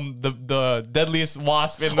from the deadliest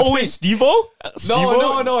wasp in the Oh wait, Steve-O?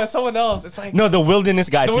 No, it's someone else. It's like, No, the wilderness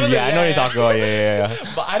guy too. wilderness- Yeah, I know what you're talking about. Yeah.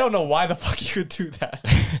 but I don't know why the fuck you would do that.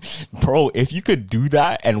 Bro, if you could do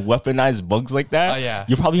that and weaponize bugs like that, Oh, yeah.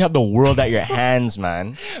 you probably have the world at your hands,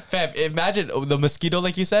 man. Fam, imagine the mosquito,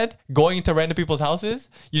 like you said, going into random people's houses.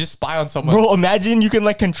 You just spy on someone. Bro, imagine you can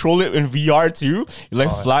like control it in VR too. You're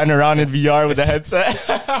like flying around in VR with a headset.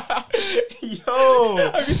 Yo,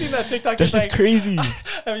 Have you seen that TikTok? that's It's just like, crazy.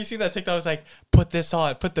 Have you seen that TikTok? It's like, put this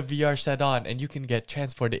on, put the VR set on, and you can get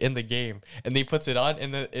transported in the game. And he puts it on,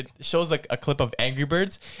 and then it shows like a clip of Angry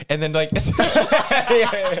Birds, and then like it's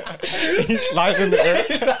He's flying in the air.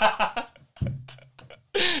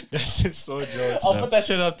 That's just so gross. I'll put that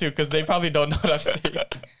shit up too, because they probably don't know what I'm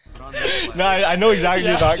saying. No, I know exactly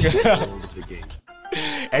what you're talking about.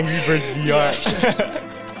 Angry Birds VR.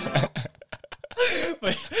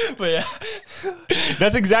 but yeah,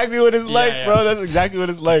 That's exactly what it's like, yeah. bro. That's exactly what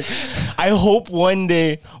it's like. I hope one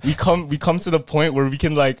day we come to the point where we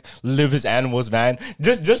can like live as animals, man.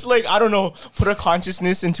 Just like, I don't know, put a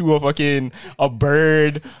consciousness into a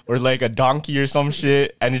bird or like a donkey or some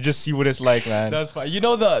shit and just see what it's like, man. that's fine. You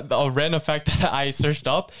know the random fact that I searched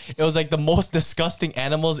up? It was like the most disgusting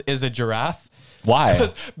animals is a giraffe. Why?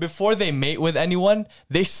 Because before they mate with anyone,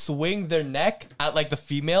 they swing their neck at like the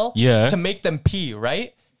female Yeah. to make them pee,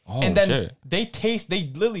 right? Oh, and then shit.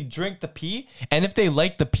 they literally drink the pee, and if they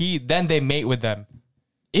like the pee, then they mate with them.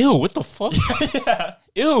 Ew, what the fuck?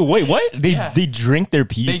 Ew, wait, what? They drink their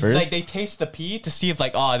pee They first? like they taste the pee to see if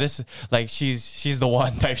like, oh, this like she's the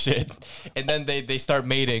one type shit, and then they start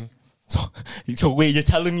mating. So wait, you're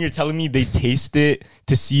telling me they taste it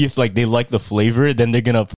to see if like they like the flavor, then they're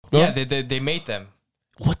gonna fuck them? Yeah, they mate them.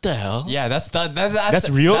 What the hell? Yeah, that's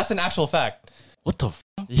real? That's an actual fact. What the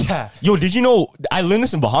Yeah. Yo, did you know I learned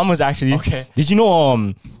this in Bahamas actually? Okay. Did you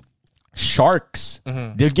know sharks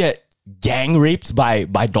they'll get gang raped by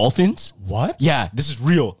dolphins? What? Yeah, this is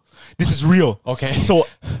real. Okay. So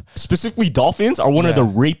specifically dolphins are one of Yeah. the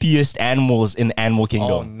rapiest animals in the animal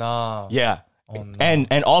kingdom. Oh no. Yeah.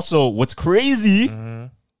 And also, what's crazy?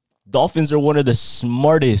 Dolphins are one of the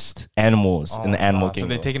smartest animals in the animal So kingdom.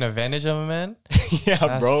 they're taking advantage of him, man. Yeah,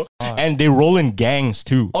 That's bro. fucked. And they roll in gangs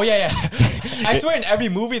too. Oh yeah. I swear in every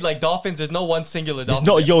movie, like dolphins, there's no one singular There's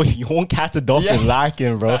dolphin. no, you won't catch a dolphin Yeah.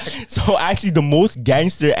 lacking, bro. So actually, the most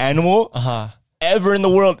gangster animal ever in the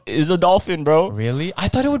world is a dolphin, bro. Really? I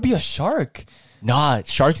thought it would be a shark. Nah,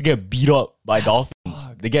 sharks get beat up by dolphins.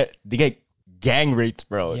 They get gang raped,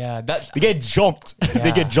 bro. Yeah, that. They get jumped. They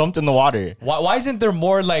Yeah. get jumped in the water. Why isn't there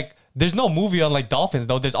more like? There's no movie on like dolphins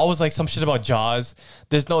though. There's always like some shit about Jaws.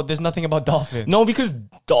 There's nothing about dolphins. No, because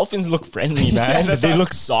dolphins look friendly, man. that's They how-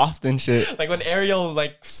 look soft and shit. Like when Ariel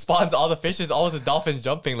like spawns all the fish, there's always the dolphins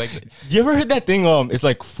jumping. Like You ever heard that thing? It's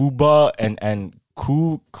like fuba and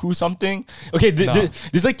ku something. Okay,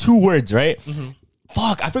 there's like two words, right?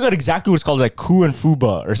 Fuck, I forgot exactly what it's called, like ku and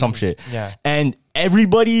fuba or some shit. Yeah. And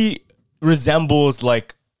everybody resembles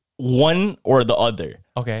like one or the other.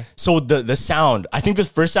 okay, So the sound, I think the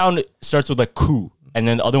first sound starts with like ku, and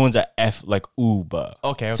then the other one's at F, like uba.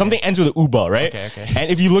 Okay. Something ends with uba, right? Okay.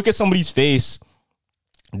 And if you look at somebody's face,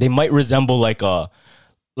 they might resemble like a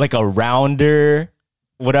rounder,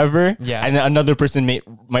 whatever. Yeah. And then another person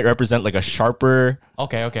might represent like a sharper,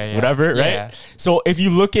 okay, yeah. whatever, Yeah, right? yeah. So if you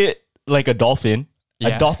look at like a dolphin,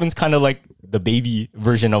 Yeah. a dolphin's kind of like the baby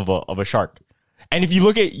version of a shark. And if you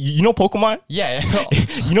look at, Pokemon? Yeah.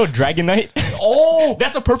 You know Dragonite? Oh,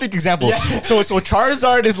 That's a perfect example. Yeah. So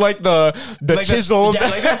Charizard is like the like chiseled, Yeah,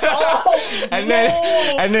 like that's, oh, and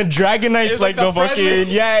then Dragonite's It's like like the the fucking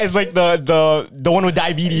friendly- it's like the one with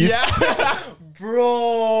diabetes. yeah.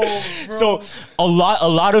 Bro. So a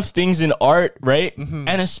lot of things in art, right? Mm-hmm.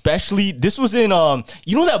 And especially this was in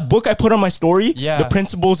that book I put on my story, Yeah. The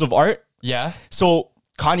Principles of Art. Yeah. So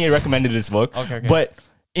Kanye recommended this book. Okay. But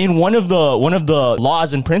in one of the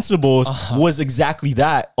laws and principles was exactly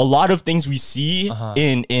that. A lot of things we see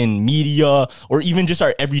in media or even just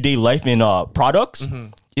our everyday life in products,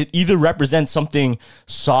 it either represents something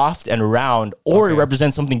soft and round or it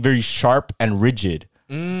represents something very sharp and rigid.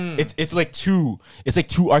 It's like two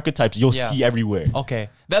archetypes you'll Yeah. see everywhere. Okay,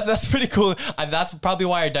 that's pretty cool, and that's probably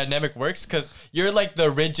why our dynamic works. Because you're like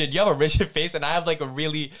the rigid, you have a rigid face, and I have like a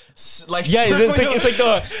really like Yeah, circling- it's like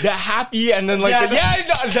the happy and then like Yeah,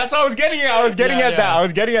 that's what I was getting at. I was getting at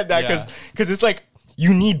that Yeah. because it's like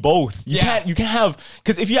you need both. You Yeah. can't have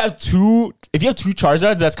because if you have two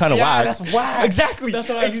Charizards, that's kind of Yeah, whack. that's whack. Exactly. That's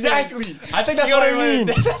what I'm exactly. saying. I think that's You know why what I mean?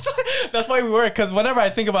 That's why we work. Because whenever I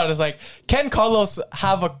think about it, it's like, can Carlos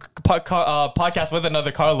have a podcast with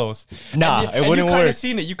another Carlos? Nah, it wouldn't you kind work. of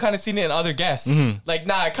seen it. You kind of seen it in other guests. Like,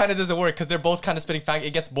 nah, it kind of doesn't work because they're both kind of spitting fact.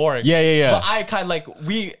 It gets boring. Yeah. But I kind of like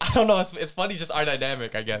I don't know. It's funny, just our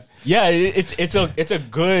dynamic, I guess. Yeah, it's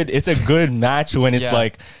a good match when it's Yeah.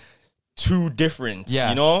 like two different. Yeah,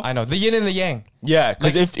 you know. I know the yin and the yang. Yeah,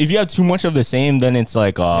 because Like- if you have too much of the same, then it's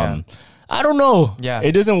like I don't know. Yeah.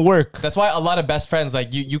 it doesn't work. That's why a lot of best friends, like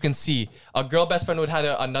you can see a girl best friend would have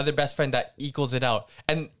another best friend that equals it out.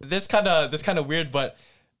 And this kind of weird, but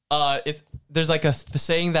there's like the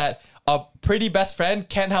saying that a pretty best friend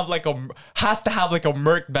can't have has to have like a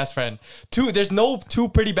murk best friend. There's no two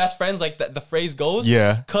pretty best friends like the phrase goes.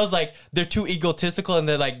 Yeah. Cause like they're too egotistical and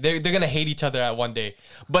they're gonna hate each other at one day.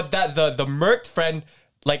 But that the murked friend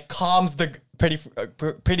like calms the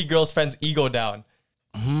pretty girl's friend's ego down.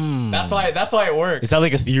 That's why it works. Is that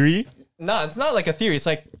like a theory? No, it's not like a theory. It's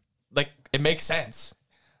like it makes sense.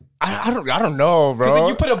 I don't know, bro. Because like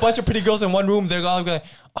you put a bunch of pretty girls in one room, they're all going,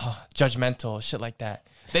 judgmental, shit like that.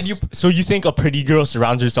 Then So you think a pretty girl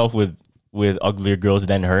surrounds herself with uglier girls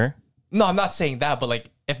than her? no, I'm not saying that, but like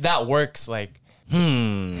if that works, like,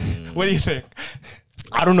 what do you think?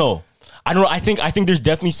 I don't know. I think there's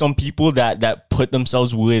definitely some people that put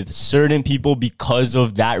themselves with certain people because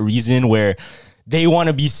of that reason where they want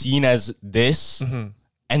to be seen as this.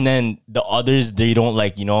 And then the others, they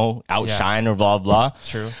don't outshine or blah blah.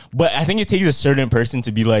 True. But I think it takes a certain person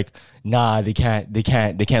to be like, nah, they can't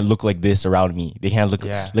look like this around me. They can't look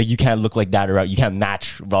like you can't look like that around. You can't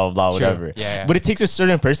match blah blah blah whatever. Yeah. But it takes a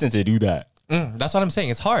certain person to do that. That's what I'm saying.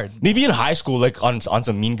 It's hard. Maybe in high school, like on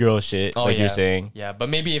some mean girl shit, you're saying. Yeah, but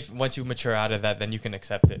maybe if once you mature out of that, then you can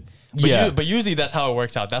accept it. But Yeah. but usually that's how it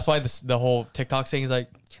works out. That's why the whole TikTok saying is like,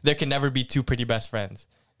 there can never be two pretty best friends.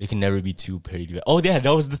 They can never be too pretty. Oh yeah, that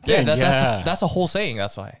was the Yeah, thing. that's a whole saying.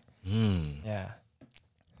 That's why. Yeah.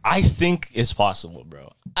 I think it's possible,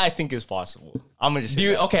 bro. I think it's possible. I'm gonna just say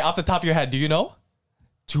that. Okay, off the top of your head, do you know?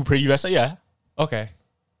 Too pretty best. Yeah. Okay.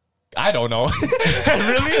 I don't know.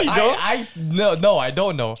 Really? You don't? No, I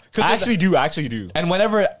don't know. I actually do. And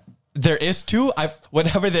whenever there is two,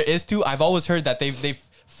 I've always heard that they've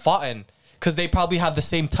fought in because they probably have the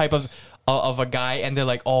same type of of a guy, and they're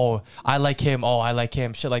like, oh, I like him,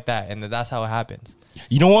 shit like that, and that's how it happens.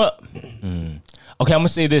 You know what? Okay, I'm gonna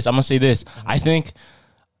say this.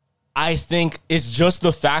 I think it's just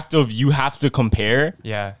the fact of you have to compare.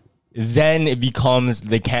 Yeah. Then it becomes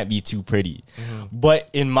they can't be too pretty. But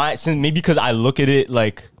in my sense, maybe because I look at it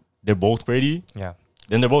like they're both pretty. Yeah.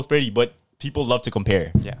 Then they're both pretty, but people love to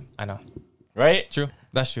compare. Yeah, I know. Right? True.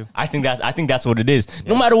 That's true. I think that's what it is.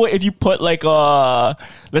 No matter what, if you put like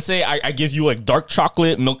let's say I give you like dark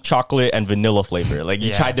chocolate, milk chocolate, and vanilla flavor. Like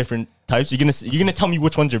you try different types. You're gonna tell me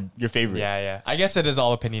which one's your favorite. Yeah. I guess it is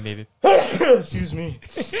all opinionated. Excuse me.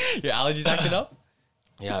 Your allergies acting up?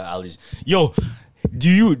 Yeah, allergies. Yo,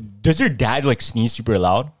 does your dad like sneeze super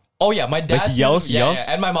loud? Oh yeah, my dad he yells? Yeah,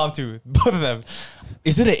 and my mom too. Both of them.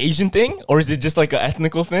 Is it an Asian thing or is it just like an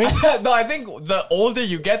ethnical thing? No, I think the older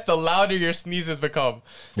you get, the louder your sneezes become.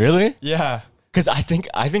 Really? Yeah. Because I think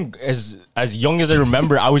as young as I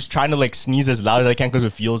remember, I was trying to like sneeze as loud as I can because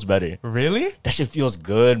it feels better. Really? That shit feels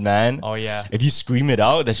good, man. Oh yeah. If you scream it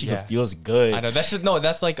out, that shit feels good. I know.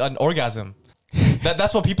 That's like an orgasm.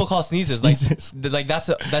 That's what people call sneezes. Like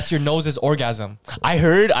that's your nose's orgasm. I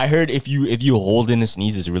heard if you hold in a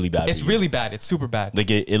sneeze, it's really bad. It's really bad. It's super bad. Like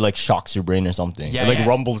it like shocks your brain or something. Yeah, It like yeah.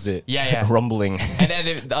 rumbles it. Yeah. Rumbling. And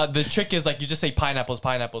then the trick is like you just say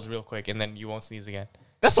pineapples real quick, and then you won't sneeze again.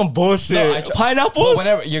 That's some bullshit. No, Pineapples? But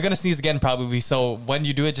whenever you're gonna sneeze again, probably. So when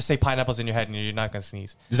you do it, just say pineapples in your head, and you're not gonna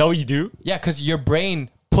sneeze. Is that what you do? Yeah, because your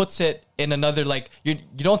brain puts it in another like you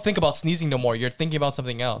don't think about sneezing no more. You're thinking about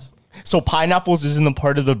something else. So pineapples isn't the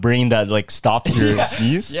part of the brain that like stops your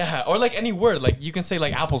sneeze? Yeah, or like any word. Like you can say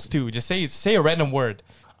like apples too. Just say a random word.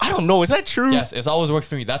 I don't know. Is that true? Yes, it always works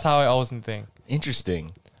for me. That's how I always think.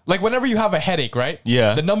 Interesting. Like whenever you have a headache, right?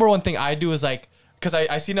 Yeah. The number one thing I do is like, because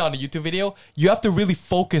I seen it on a YouTube video, you have to really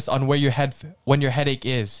focus on where when your headache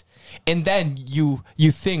is. And then you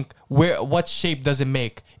think what shape does it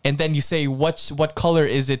make? And then you say what color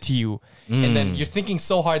is it to you? And then you're thinking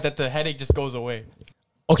so hard that the headache just goes away.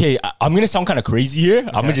 Okay, I'm gonna sound kind of crazy here.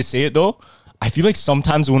 I'm gonna just say it though. I feel like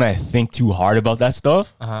sometimes when I think too hard about that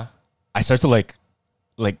stuff, I start to like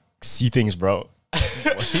see things, bro.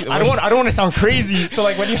 I don't want to sound crazy. So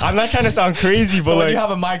like I'm not trying to sound crazy, but so like when you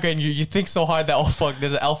have a migraine, you think so hard that, oh fuck,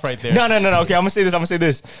 there's an elf right there. No. Okay, I'm gonna say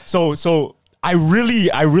this. So I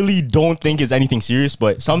really don't think it's anything serious,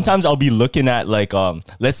 but sometimes I'll be looking at like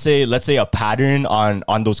let's say a pattern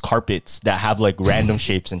on those carpets that have like random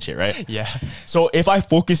shapes and shit, right? Yeah. So if I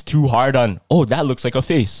focus too hard on, oh, that looks like a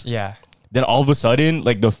face. Yeah. Then all of a sudden,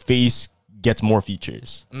 like the face gets more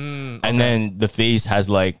features. And then the face has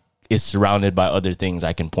like is surrounded by other things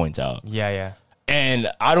I can point out. Yeah. And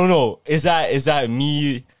I don't know, is that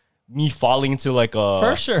me falling into like a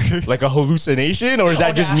For sure. like a hallucination, or is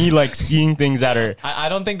that just me like seeing things that are I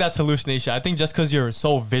don't think that's hallucination. I think just because you're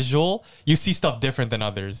so visual, you see stuff different than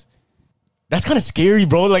others. that's kind of scary,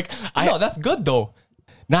 bro. Like No, that's good though.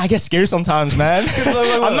 I get scared sometimes, man.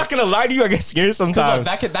 I'm not gonna lie to you, I get scared sometimes.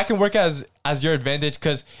 That can work as your advantage,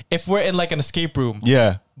 because if we're in like an escape room,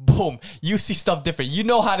 Yeah. boom, you see stuff different. You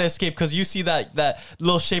know how to escape because you see that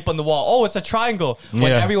little shape on the wall. Oh, it's a triangle, when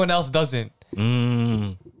Yeah. everyone else doesn't.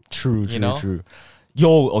 True. know?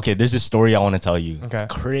 Yo, okay, there's this story I want to tell you. Okay. It's a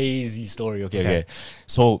crazy story. Okay.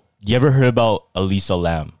 So, you ever heard about Elisa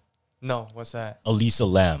Lam? No, what's that? Elisa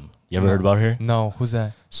Lam. You ever heard about her? No, who's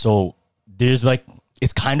that? So, there's like,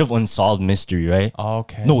 it's kind of unsolved mystery, right? Oh,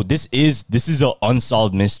 okay. No, this is an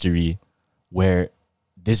unsolved mystery where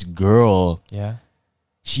this girl, Yeah.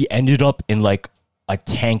 she ended up in like a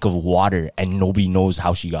tank of water and nobody knows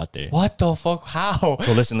how she got there. What the fuck? How?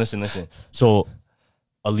 So listen. So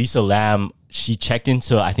Elisa Lam, she checked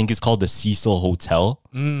into, I think it's called the Cecil Hotel.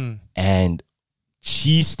 And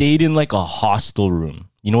she stayed in like a hostel room.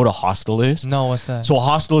 You know what a hostel is? No, what's that? So a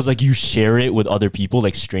hostel is like you share it with other people,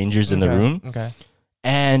 like strangers in the room. Okay.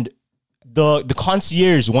 And the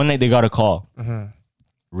concierge, one night they got a call.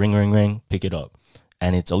 Ring, pick it up.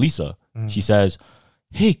 And it's Elisa. She says,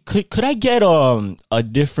 hey, could I get a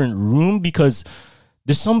different room? Because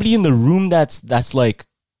there's somebody in the room that's like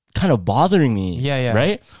kind of bothering me. Yeah.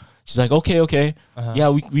 Right? She's like, okay. Yeah,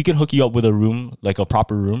 we can hook you up with a room, like a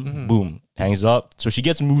proper room. Boom. Hangs up. So she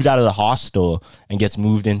gets moved out of the hostel and gets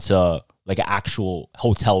moved into like an actual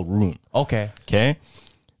hotel room. Okay. Okay?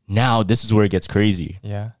 Now, this is where it gets crazy.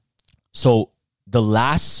 Yeah. So the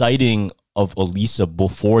last sighting of Elisa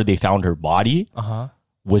before they found her body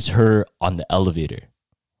was her on the elevator.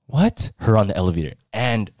 What? Her on the elevator.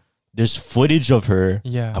 And there's footage of her.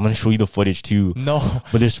 Yeah. I'm going to show you the footage too. No.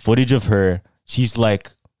 But there's footage of her. She's like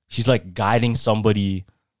guiding somebody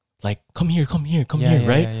like, come here, Yeah,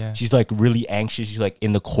 right? yeah. She's like really anxious. She's like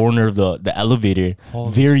in the corner of the elevator,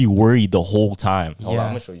 Holy very worried the whole time. Hold on, Yeah. I'm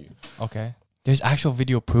gonna show you. Okay. There's actual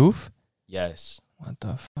video proof? Yes. What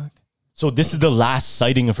the fuck? So this is the last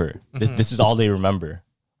sighting of her. This is all they remember,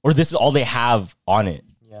 or this is all they have on it.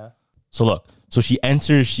 Yeah. So look, so she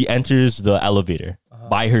enters the elevator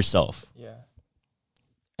by herself, Yeah.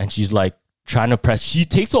 and she's like trying to press. She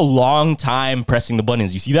takes a long time pressing the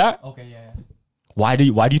buttons. You see that? Okay, yeah. Why do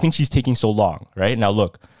you think she's taking so long? Right now,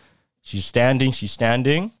 look, she's standing,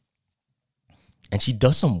 and she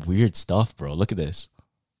does some weird stuff, bro. Look at this.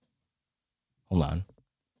 Hold on.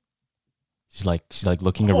 She's like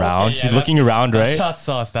looking around. yeah, She's looking around, right? That's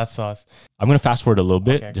sauce. I'm gonna fast forward a little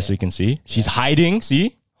bit Okay, just so you can see. She's hiding.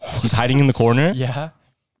 See, she's hiding in the corner. Yeah.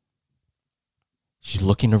 She's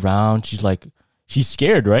looking around. She's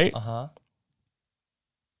scared, right? Uh-huh.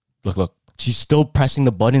 Look. She's still pressing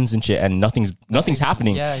the buttons and shit, and nothing's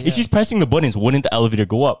happening. Yeah, If she's pressing the buttons, wouldn't the elevator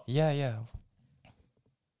go up? Yeah.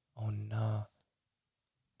 Oh no.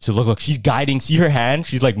 So look, she's guiding. See her hand?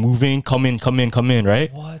 She's like moving. Come in,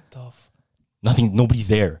 right? What the Nobody's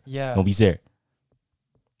there. Yeah. Nobody's there.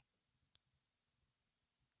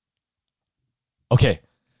 Okay.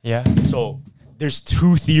 Yeah. So there's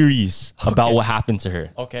two theories about what happened to her.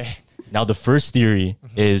 Okay. Now, the first theory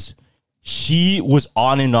is she was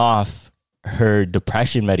on and off her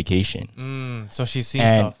depression medication. So she's seen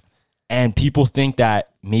And, stuff. and people think that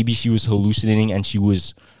maybe she was hallucinating and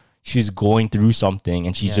she's going through something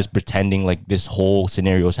and she's just pretending like this whole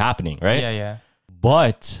scenario is happening, right? Yeah.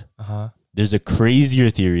 But Uh-huh. there's a crazier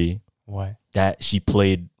theory What? that she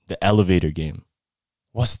played the elevator game.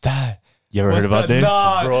 What's that? You ever heard about this?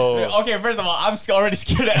 Nah. Bro. Okay, first of all, I'm already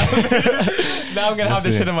scared of elevator. Now I'm gonna have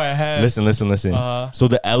this shit in my head. Listen. So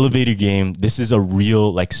the elevator game, this is a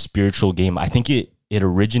real like spiritual game. I think it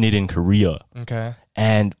originated in Korea. Okay.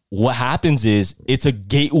 And what happens is it's a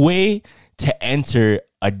gateway to enter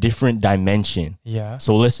a different dimension. Yeah.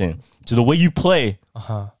 So listen, so the way you play,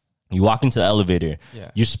 you walk into the elevator.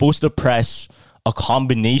 Yeah. You're supposed to press a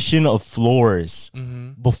combination of floors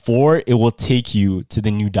before it will take you to the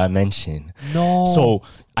new dimension. No. So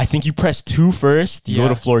I think you press 2 first, you go Yeah.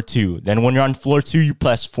 to floor 2. Then when you're on floor 2, you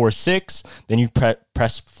press 4, 6. Then you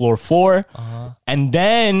press floor 4. And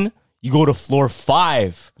then you go to floor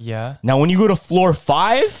 5. Yeah. Now, when you go to floor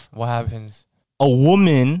 5, What happens? a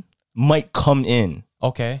woman might come in,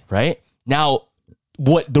 Okay. right? Now,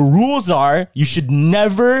 what the rules are, you should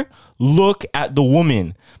never look at the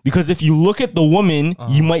woman, because if you look at the woman,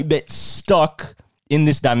 you might get stuck in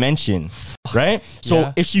this dimension, right? So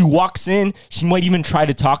Yeah. if she walks in, she might even try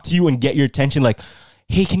to talk to you and get your attention, like,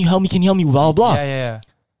 hey, can you help me, blah, blah. Yeah.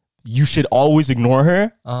 You should always ignore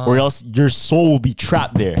her, or else your soul will be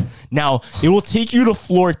trapped there. Now, it will take you to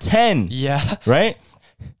floor 10, Yeah. right?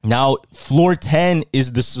 Now, floor 10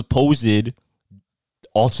 is the supposed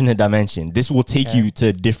alternate dimension. This will take you to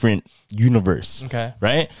a different universe, Okay.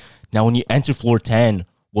 right? Now, when you enter floor 10,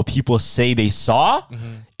 what people say they saw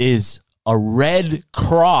is a red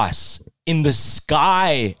cross in the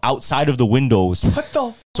sky outside of the windows. What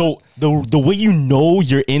the? So the way you know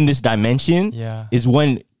you're in this dimension Yeah. is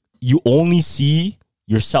when you only see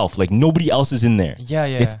yourself. Like nobody else is in there. Yeah.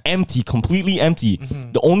 It's empty, completely empty.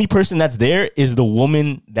 The only person that's there is the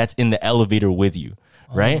woman that's in the elevator with you,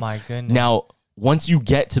 right? Oh my goodness. Now, once you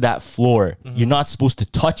get to that floor, you're not supposed to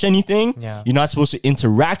touch anything. Yeah. You're not supposed to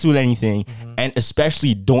interact with anything. And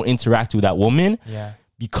especially don't interact with that woman Yeah.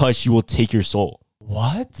 because she will take your soul.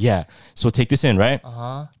 What? Yeah. So take this in, right?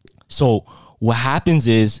 Uh-huh. So what happens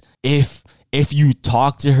is if you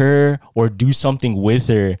talk to her or do something with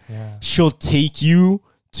her, she'll take you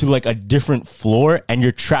to like a different floor and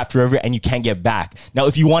you're trapped forever and you can't get back. Now,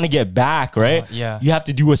 if you want to get back, right? Yeah. You have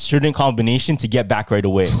to do a certain combination to get back right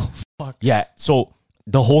away. Fuck. Yeah. So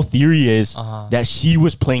the whole theory is that she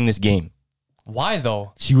was playing this game. Why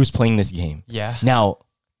though? She was playing this game. Yeah. Now,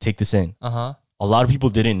 take this in. Uh-huh. A lot of people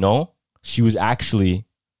didn't know she was actually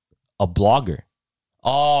a blogger.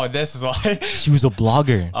 Oh, this is why. She was a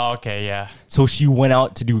blogger. Okay, yeah. So she went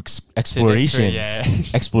out to do explorations. yeah.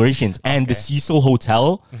 Explorations. And the Cecil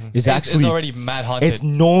Hotel is actually... It's already mad haunted. It's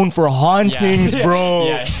known for hauntings, Yeah. bro.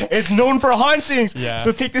 Yeah. It's known for hauntings. Yeah.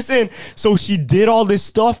 So take this in. So she did all this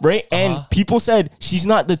stuff, right? And people said she's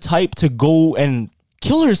not the type to go and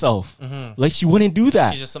kill herself. Like she wouldn't do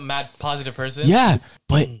that. She's just a mad positive person. Yeah.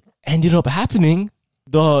 But ended up happening.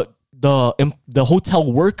 The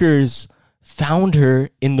hotel workers found her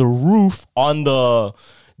in the roof on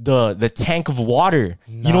the tank of water.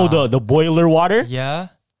 You know the boiler water? Yeah.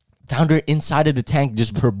 Found her inside of the tank,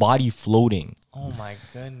 just her body floating. Oh my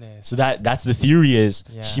goodness. So that's the theory is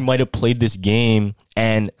she might have played this game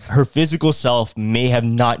and her physical self may have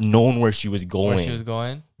not known where she was going. Where she was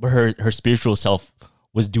going? But her spiritual self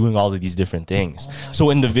was doing all of these different things. So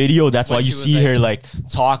in the video, that's why you see her like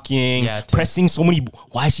talking, pressing so many.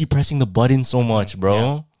 Why is she pressing the button so much, bro?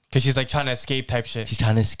 Yeah. Cause she's like trying to escape type shit. She's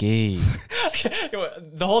trying to escape.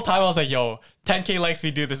 The whole time I was like, yo, 10K likes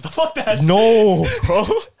me do this, but fuck that shit. No, bro.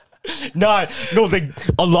 No, like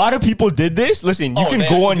a lot of people did this. Listen, you can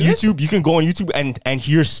go on YouTube. You can go on YouTube and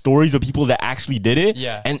hear stories of people that actually did it.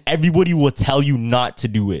 Yeah. And everybody will tell you not to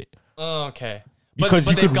do it. Oh, okay. Because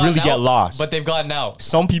you could really get lost. But they've gotten out.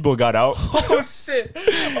 Some people got out. Oh shit.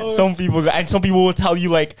 Some people got, and some people will tell you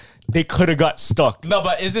like they could have got stuck. No,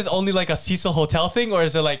 but is this only like a Cecil Hotel thing, or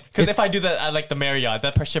is it like, because if I do that at like the Marriott,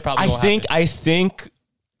 that shit probably won't happen. I think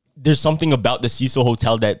there's something about the Cecil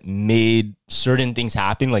Hotel that made certain things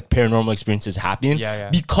happen, like paranormal experiences happen.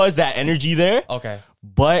 Yeah. Because that energy there. Okay.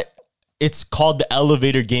 But it's called the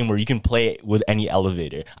elevator game where you can play with any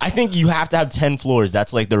elevator. I think you have to have 10 floors.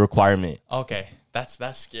 That's like the requirement. Okay. That's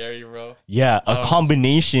scary, bro. Yeah, a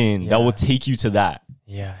combination that will take you to that.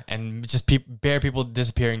 Yeah, and just bare people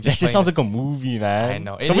disappearing. That just sounds like a movie, man. I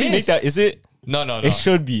know. Somebody make that. Is it? No. It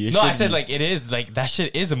should be. I said like it is. Like that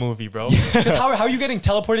shit is a movie, bro. Because how are you getting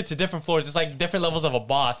teleported to different floors? It's like different levels of a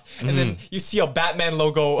boss, and then you see a Batman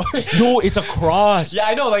logo. No, it's a cross. Yeah,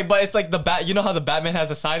 I know. Like, but it's like the bat. You know how the Batman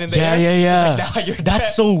has a sign in the air? Yeah. It's like, nah,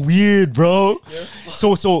 that's so weird, bro.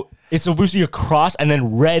 So it's supposed to be a cross and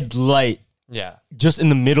then red light. Yeah. Just in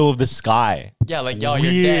the middle of the sky. Yeah, like yo, weird,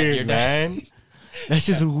 you're dead. You're man. dead. That's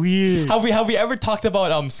just weird. Have we ever talked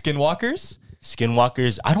about skinwalkers?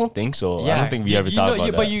 Skinwalkers? I don't think so. I don't think we ever talked about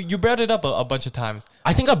that. But you brought it up a bunch of times.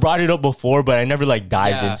 I think I brought it up before, but I never like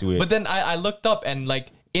dived into it. But then I looked up and like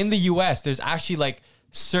in the US, there's actually like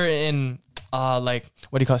certain like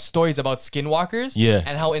what do you call it? Stories about skinwalkers. Yeah.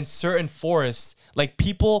 And how in certain forests, like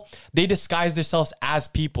people, they disguise themselves as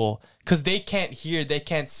people because they can't hear, they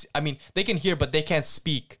can hear, but they can't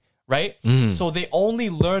speak, right? So they only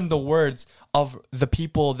learn the words of the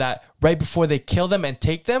people that right before they kill them and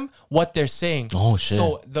take them, what they're saying. Oh shit.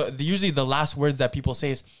 So usually the last words that people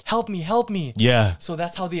say is help me, help me. Yeah. So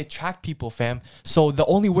that's how they attract people, fam. So the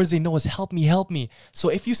only words they know is help me, help me. So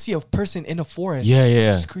if you see a person in a forest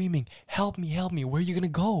screaming, help me, where are you gonna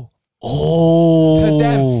go? Oh. To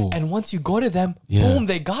them. And once you go to them, boom,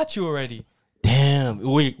 they got you already. Damn.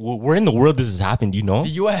 Wait, where in the world does this happen? Do you know? The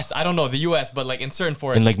US, I don't know, the US, but like in certain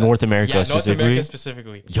forests. In like North America specifically? North America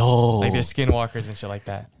specifically. Yo. Like there's skinwalkers and shit like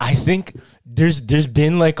that. I think there's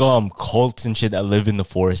been like cults and shit that live in the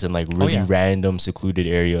forest in like really random secluded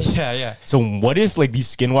areas. Yeah. So what if like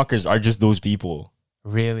these skinwalkers are just those people?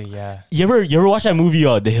 Really, yeah. You ever watch that movie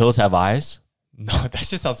The Hills Have Eyes? No, that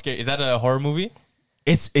just sounds scary. Is that a horror movie?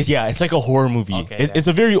 It's like a horror movie. Okay, it's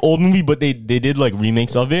a very old movie, but they did like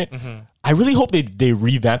remakes of it. I really hope they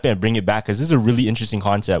revamp it and bring it back because this is a really interesting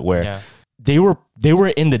concept where they were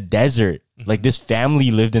in the desert. Like this family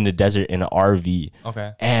lived in the desert in an RV.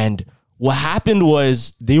 Okay. And what happened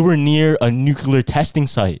was they were near a nuclear testing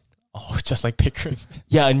site. Oh, just like Pickering.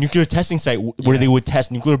 Yeah, a nuclear testing site where they would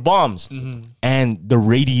test nuclear bombs. And the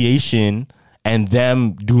radiation and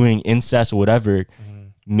them doing incest or whatever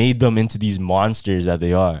made them into these monsters that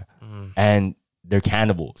they are. And they're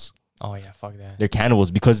cannibals. Oh yeah, fuck that. They're cannibals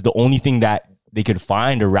because the only thing that they could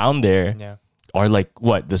find around there are like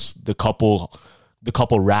the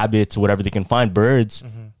couple rabbits, whatever they can find, birds,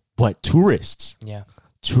 but tourists. Yeah.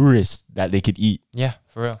 Tourists that they could eat. Yeah,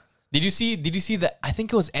 for real. Did you see that? I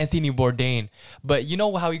think it was Anthony Bourdain, but you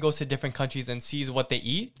know how he goes to different countries and sees what they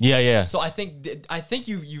eat? Yeah. So I think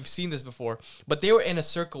you've seen this before, but they were in a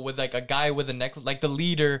circle with like a guy with a necklace, like the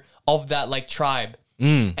leader of that like tribe,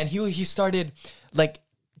 and he started like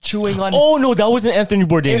chewing on. Oh no, that wasn't Anthony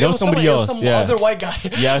Bourdain. That was somebody else. Some other white guy.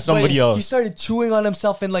 Yeah, somebody else. He started chewing on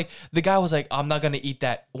himself, and like the guy was like, "I'm not gonna eat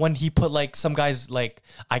that." When he put like some guy's like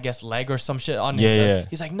I guess leg or some shit on his,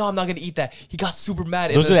 he's like, "No, I'm not gonna eat that." He got super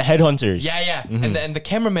mad. Those are the headhunters. Yeah. And the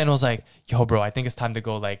cameraman was like, "Yo, bro, I think it's time to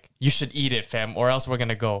go. Like, you should eat it, fam, or else we're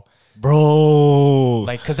gonna go, bro."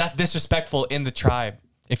 Like, cause that's disrespectful in the tribe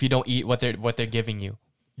if you don't eat what they're giving you.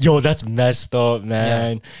 Yo, that's messed up,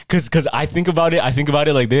 man. Cause I think about it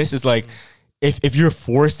like this. It's like if you're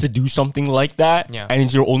forced to do something like that and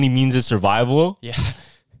it's your only means of survival,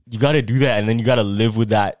 you gotta do that and then you gotta live with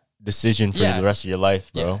that decision for the rest of your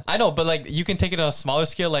life, bro. I know, but like you can take it on a smaller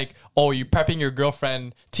scale, like, oh, you're prepping your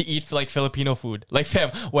girlfriend to eat for like Filipino food. Like, fam,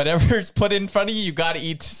 whatever's put in front of you, you gotta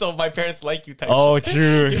eat so my parents like you type shit.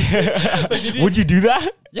 True. Would you do that?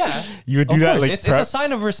 Yeah. You would do that? Like it's a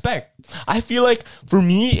sign of respect. I feel like for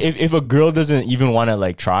me, if a girl doesn't even want to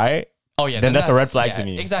like try, Oh yeah, then that's a red flag to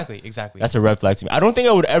me. Exactly. That's a red flag to me. I don't think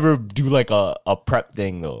I would ever do like a prep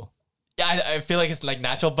thing though. Yeah, I feel like it's like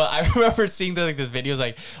natural, but I remember seeing this videos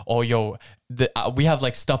like, oh yo, we have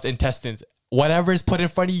like stuffed intestines. Whatever is put in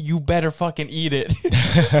front of you, you better fucking eat it,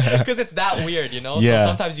 because it's that weird, you know. Yeah. So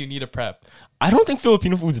sometimes you need a prep. I don't think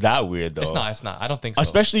Filipino food's that weird though. It's not. I don't think so.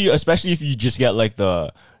 Especially if you just get like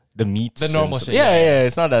the meats, The normal and shit, yeah.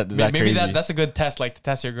 It's not that Maybe crazy. that's a good test, like to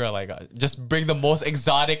test your girl. Like, just bring the most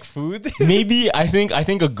exotic food. Maybe I think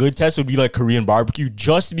a good test would be like Korean barbecue,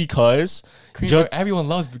 just because. Everyone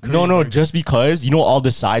loves Korean No, barbecue. just because you know all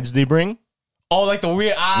the sides they bring. Oh, like the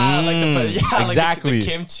weird Exactly. like the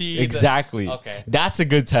kimchi. Exactly. Okay. That's a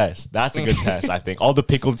good test. That's a good test. I think all the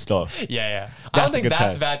pickled stuff. Yeah. I don't That's a think good that's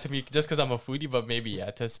test. bad to me just because I'm a foodie, but maybe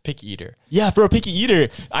to picky eater. Yeah, for a picky eater,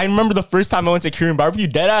 I remember the first time I went to Korean barbecue.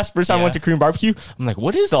 Deadass, first time I went to Korean barbecue. I'm like,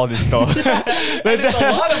 what is all this stuff? And it's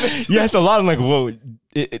a lot of it. Yeah, it's a lot. I'm like, whoa.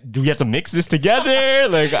 Do we have to mix this together?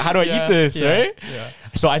 Like, how do I eat this? Right? Yeah.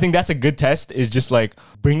 So I think that's a good test. Is just like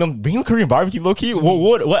bring them Korean barbecue. Low key.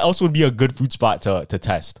 What else would be a good food spot to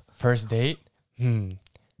test? First date.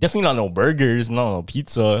 Definitely not no burgers, no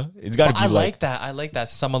pizza. It's got to be I like that. I like that.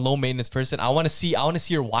 Since I'm a low maintenance person, I want to see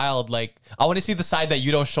your wild. Like, I want to see the side that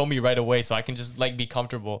you don't show me right away, so I can just like be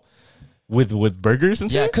comfortable. With burgers and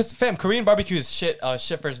stuff. Yeah, because fam, Korean barbecue is shit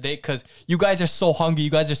first date, because you guys are so hungry.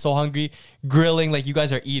 Grilling, like you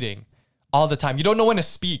guys are eating all the time. You don't know when to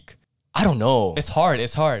speak. I don't know. It's hard.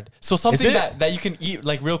 So something Is it? that you can eat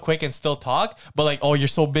like real quick and still talk, but like, oh, you're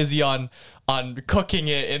so busy on cooking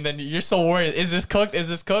it, and then you're so worried. Is this cooked?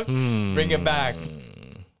 Bring it back.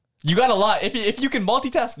 You got a lot. If you can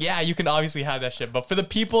multitask, yeah, you can obviously have that shit. But for the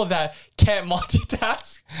people that can't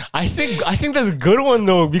multitask, I think that's a good one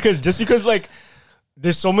though, because like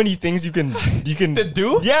there's so many things you can to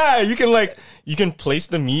do? Yeah, you can place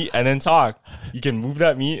the meat and then talk. You can move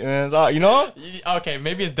that meat and then talk, you know? Okay,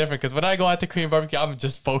 maybe it's different, because when I go out to Korean barbecue, I'm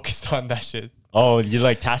just focused on that shit. Oh, you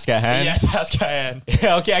like task at hand? Yeah, task at hand.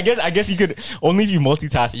 Yeah, okay, I guess you could only if you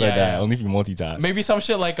multitask like that. Yeah. Only if you multitask. Maybe some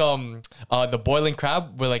shit like the boiling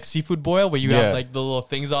crab, where like seafood boil, where you have like the little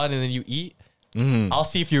things on and then you eat. I'll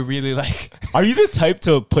see if you're really like. Are you the type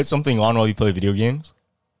to put something on while you play video games?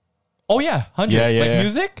 Oh yeah, 100. Yeah, like yeah.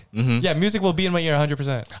 music. Yeah, music will be in my ear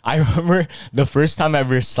 100%. I remember the first time I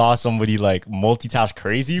ever saw somebody like multitask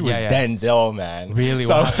crazy was Yeah. Denzel, man. Really?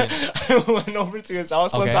 So What happened? I went over to his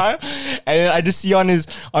house one Okay. time, and then I just see on his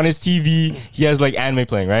TV he has like anime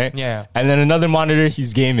playing, right? Yeah. And then another monitor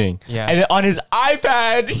he's gaming. Yeah. And then on his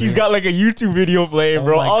iPad he's got like a YouTube video playing, Oh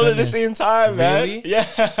bro, my all at the goodness. same time, man. Really?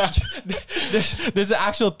 Yeah. There's an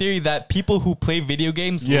actual theory that people who play video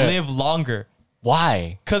games Yeah. live longer.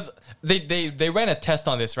 Why? Because they ran a test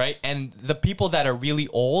on this, right? And the people that are really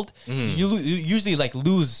old, you usually like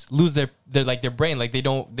lose their brain, like they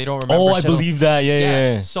don't remember. Oh, I shit. believe that.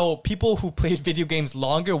 Yeah. So people who played video games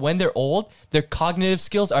longer, when they're old, their cognitive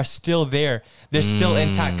skills are still there. They're still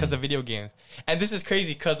intact because of video games. And this is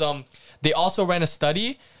crazy because they also ran a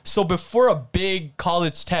study. So before a big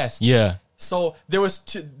college test, Yeah. so there was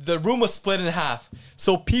the room was split in half.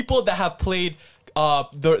 So people that have played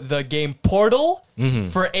the game Portal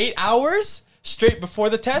for 8 hours straight before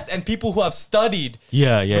the test, and people who have studied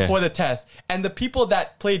Yeah. before the test. And the people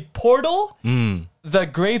that played Portal, the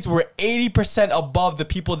grades were 80% above the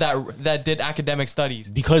people that did academic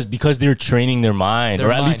studies. Because they're training their mind,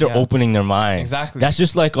 or at least they're opening their mind. Exactly. That's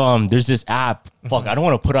just like there's this app. Fuck, I don't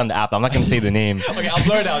want to put on the app. I'm not gonna say the name. Okay, I'll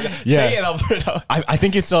blur it out. Yeah. Say it and I'll blur it out. I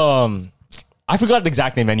think it's I forgot the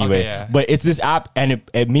exact name anyway. Okay, yeah. But it's this app and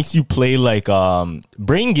it makes you play like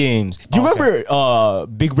brain games. Do you remember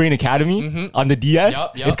Big Brain Academy on the DS?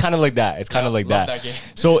 Yup. It's kind of like that. It's kind of like love that. that game.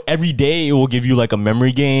 So every day it will give you like a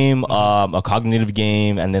memory game, a cognitive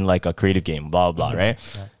game, and then like a creative game, blah blah, right?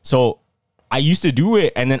 Yeah. So I used to do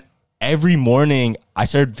it, and then every morning I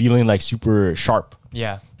started feeling like super sharp.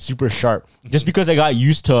 Yeah. Super sharp. Just because I got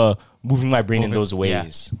used to moving my brain in those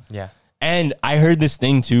ways. Yeah. And I heard this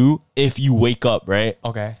thing too. If you wake up, right?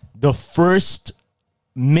 Okay. The first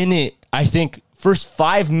minute, I think, first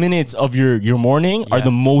 5 minutes of your morning are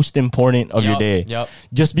the most important of your day. Yep.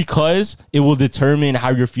 Just because it will determine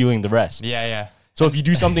how you're feeling the rest. Yeah. So if you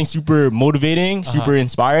do something super motivating, super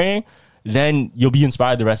inspiring, then you'll be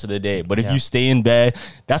inspired the rest of the day. But if you stay in bed,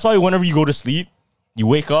 that's why whenever you go to sleep, you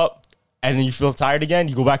wake up and then you feel tired again,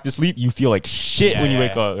 you go back to sleep, you feel like shit when you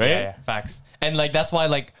wake up, right? Yeah. Facts. And like that's why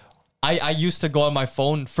like I used to go on my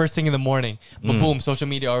phone first thing in the morning, but boom, social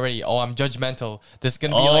media already. Oh, I'm judgmental. This is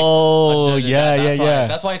gonna be Oh, like, yeah, that's yeah, why, yeah.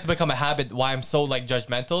 That's why it's become a habit. Why I'm so like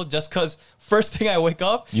judgmental, just because first thing I wake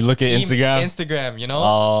up, You look at Instagram? Instagram, you know.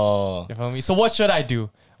 Oh, You feel me? So what should I do?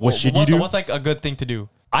 What should you do? What's like a good thing to do?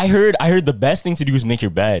 I heard the best thing to do is make your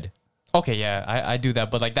bed. Okay, yeah, I do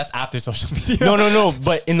that, but like that's after social media. No.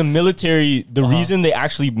 But in the military, the reason they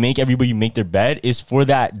actually make everybody make their bed is for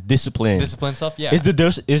that discipline. Discipline stuff, yeah. Is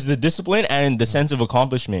the discipline and the sense of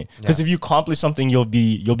accomplishment. Because if you accomplish something, you'll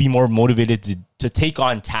be more motivated to take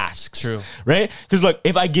on tasks. True. Right? Because look,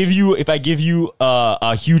 if I give you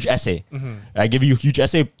a huge essay, I give you a huge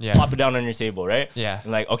essay, Yeah. pop it down on your table, right? Yeah.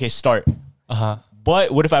 And like, okay, start. Uh-huh.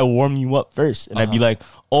 But what if I warm you up first and I'd be like,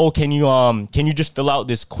 oh, can you just fill out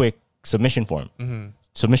this quick submission form?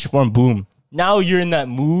 Submission form, boom. Now you're in that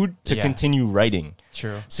mood to Yeah. continue writing.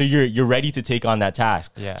 True. So you're ready to take on that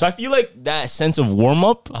task. Yeah. So I feel like that sense of warm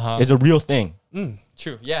up is a real thing.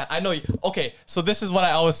 True. Yeah, I know. Okay, so this is what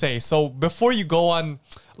I always say. So before you go on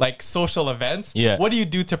like social events, Yeah. what do you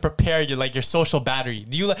do to prepare your social battery?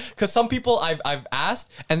 Do you like, because some people I've asked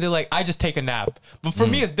and they're like, I just take a nap. But for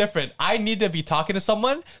me, it's different. I need to be talking to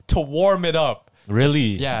someone to warm it up.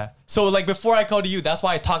 Really? Yeah. So like before I call to you, that's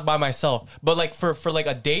why I talk by myself. But like for like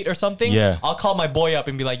a date or something, Yeah. I'll call my boy up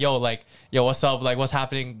and be like, yo, what's up? Like, what's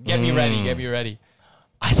happening? Get me ready. Get me ready.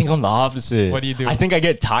 I think I'm the opposite. What do you do? I think I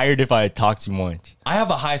get tired if I talk too much. I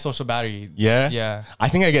have a high social battery. Yeah? Yeah. I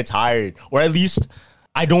think I get tired. Or at least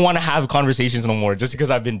I don't want to have conversations no more just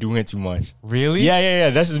because I've been doing it too much. Really?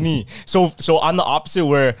 Yeah. That's just me. So I'm the opposite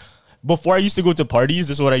where before I used to go to parties,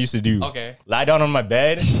 this is what I used to do. Okay. Lie down on my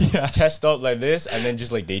bed, chest up like this, and then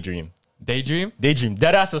just like daydream. Daydream?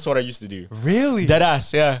 Deadass, that's what I used to do. Really?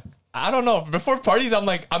 Deadass, yeah. I don't know. Before parties,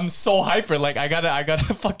 I'm so hyper. Like I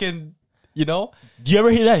gotta fucking, you know? Do you ever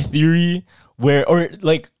hear that theory where, or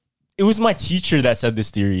like, it was my teacher that said this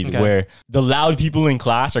theory where the loud people in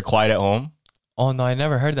class are quiet at home Oh no, I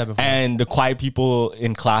never heard that before. and the quiet people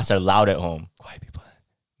in class are loud at home. Quiet people.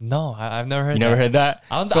 No, I've never heard. You never heard that?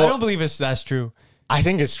 I So, don't believe that's true. I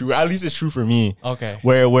think it's true. At least it's true for me. Okay.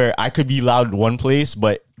 Where I could be loud one place,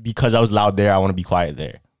 but because I was loud there, I want to be quiet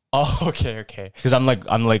there. Oh, okay. Because I'm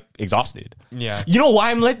like exhausted. Yeah. You know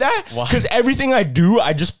why I'm like that? Why? Because everything I do,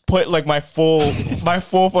 I just put like my full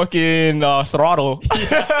fucking throttle.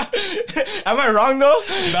 Am I wrong though?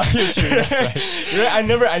 No, you're true. That's right. Yeah,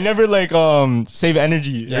 I never like save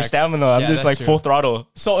energy or stamina. I'm yeah, just that's like true. full throttle.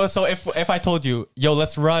 So if I told you, yo,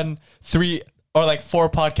 let's run 3 or like 4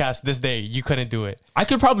 podcasts this day, you couldn't do it. I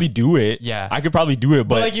could probably do it. Yeah. I could probably do it,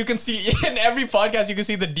 But but like you can see in every podcast, you can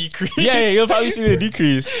see the decrease. yeah, you'll probably see the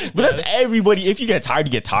decrease. But that's everybody. If you get tired,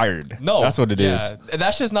 you get tired. No, that's what it is. And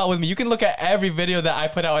that's just not with me. You can look at every video that I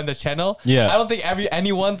put out on the channel. Yeah. I don't think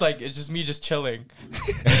anyone's like, it's just me just chilling.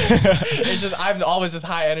 It's just I'm always just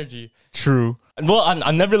high energy. True. Well,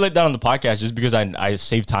 I never let down on the podcast just because I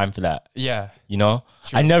save time for that. Yeah. You know,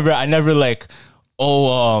 I never like,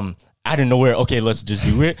 out of nowhere, okay, let's just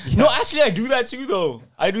do it. No, actually, I do that too, though.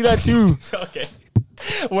 I do that too. Okay.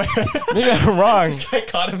 Where Maybe I'm wrong. this guy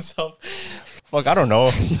caught himself. Fuck, I don't know.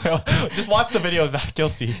 Just watch the videos back. You'll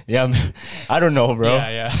see. Yeah, I don't know, bro.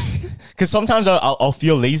 Yeah. Because sometimes I'll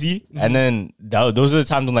feel lazy, and then those are the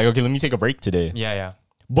times I'm like, okay, let me take a break today. Yeah.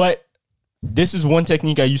 But this is one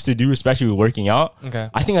technique I used to do, especially with working out. Okay.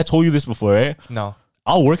 I think I told you this before, right? No.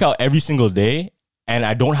 I'll work out every single day, and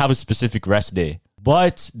I don't have a specific rest day.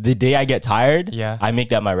 But the day I get tired, Yeah. I make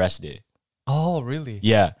that my rest day. Oh, really?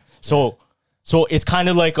 Yeah. So it's kind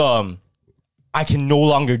of like I can no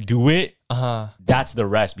longer do it. That's the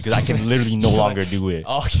rest because I can literally no longer do it.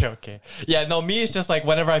 Okay. Yeah, no, me it's just like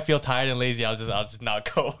whenever I feel tired and lazy, I'll just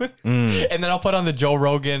not go. And then I'll put on the Joe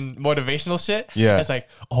Rogan motivational shit. Yeah. It's like,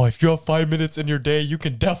 oh, if you have 5 minutes in your day, you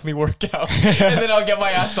can definitely work out. And then I'll get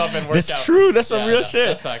my ass up and work out. That's true. That's some Yeah, real no, shit.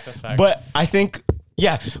 That's facts. But I think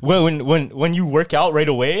when you work out right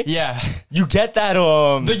away, Yeah. you get that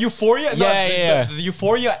The euphoria? Yeah. The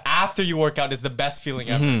euphoria after you work out is the best feeling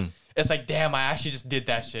ever. It's like, damn, I actually just did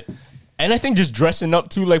that shit. And I think just dressing up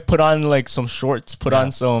too, like put on like some shorts, put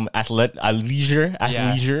on some athleisure.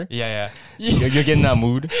 Yeah. You're getting that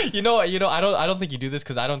mood. You know, I don't think you do this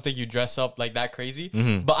because I don't think you dress up like that crazy.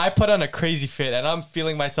 But I put on a crazy fit and I'm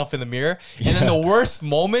feeling myself in the mirror. And then the worst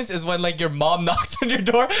moments is when like your mom knocks on your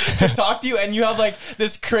door to talk to you and you have like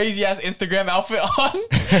this crazy ass Instagram outfit on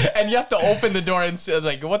and you have to open the door and say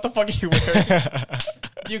like, what the fuck are you wearing?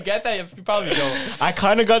 You get that? You probably don't. I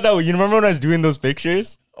kind of got that. You remember when I was doing those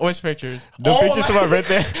pictures? Which pictures? The pictures from my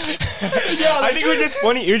birthday. Yeah, I think it was just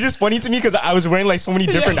funny. It was just funny to me because I was wearing like so many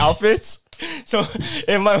different outfits. So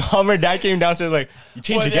if my mom or dad came downstairs like, you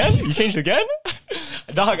changed Well, yeah. again? You changed again?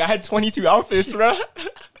 Dog, I had 22 outfits, bro.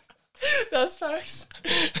 That's facts.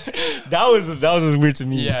 That was weird to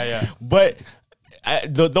me. Yeah. But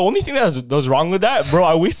the only thing that was wrong with that, bro,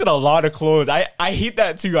 I wasted a lot of clothes. I hate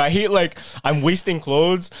that too. I hate like I'm wasting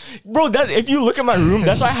clothes, bro. That if you look at my room,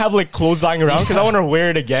 that's why I have like clothes lying around because I want to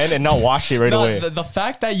wear it again and not wash it right away. The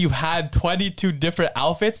fact that you had 22 different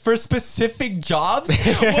outfits for specific jobs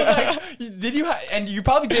was like, and you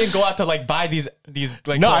probably didn't go out to like buy these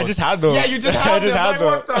like. No, clothes. I just had them. Yeah, you just had them. had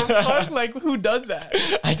Like, what the fuck? Like, who does that?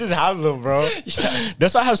 I just have them, bro.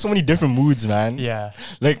 That's why I have so many different moods, man. Yeah.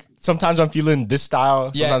 Like sometimes I'm feeling this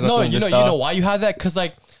style. Yeah, Sometimes I'm feeling this style. You know why you had that? Because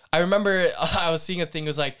like I remember I was seeing a thing. It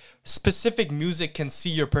was like specific music can see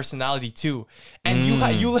your personality too, and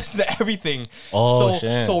you listen to everything. Oh, so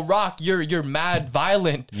shit. so rock, you're mad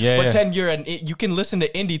violent. Yeah, but yeah. then you can listen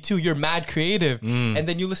to indie too. You're mad creative, and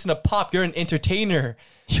then you listen to pop. You're an entertainer.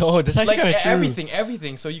 Yo, that's actually Like kind of true.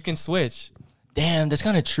 everything. So you can switch. Damn, that's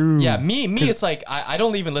kind of true. Yeah, me, it's like I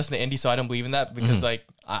don't even listen to indie, so I don't believe in that because like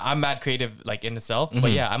I'm mad creative like in itself.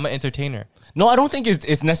 But yeah, I'm an entertainer. No, I don't think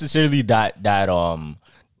it's necessarily that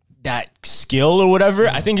skill or whatever.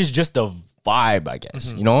 I think it's just the vibe, I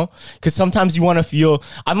guess, you know? Because sometimes you want to feel,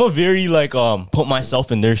 I'm a very like put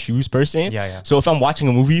myself in their shoes person. Yeah. So if I'm watching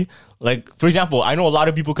a movie, like for example, I know a lot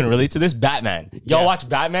of people can relate to this, Batman. Y'all watch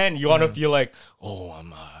Batman, you want to feel like, oh,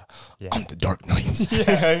 I'm the Dark Knight. You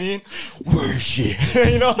know what I mean? Where's shit?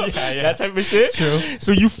 You know? That type of shit. True.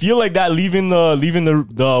 So you feel like that leaving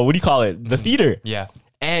the what do you call it? The theater. Yeah.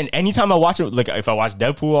 And anytime I watch it, like if I watch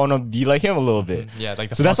Deadpool, I want to be like him a little bit. Yeah,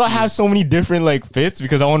 like so that's why I have so many different like fits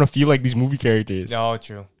because I want to feel like these movie characters. Oh,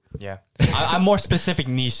 true. Yeah. I'm more specific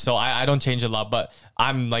niche, so I don't change a lot, but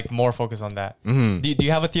I'm like more focused on that. Do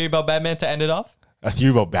you have a theory about Batman to end it off? A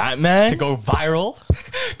theory about Batman? To go viral?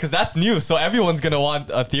 Because that's new, so everyone's going to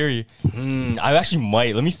want a theory. I actually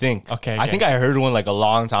might. Let me think. Okay. I think I heard one like a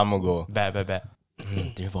long time ago. Bet.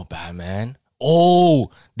 Theory about Batman?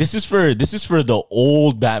 Oh, this is for the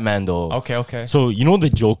old Batman though. Okay. So you know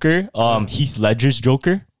the Joker, Heath Ledger's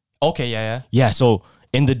Joker? Okay, yeah. Yeah, so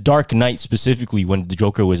in The Dark Knight specifically when the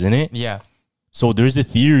Joker was in it. Yeah. So there's a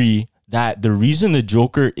theory that the reason the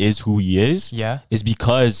Joker is who he is is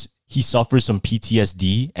because he suffers some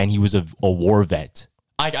PTSD and he was a war vet.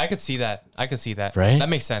 I could see that. Right? That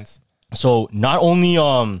makes sense. So not only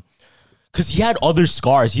because he had other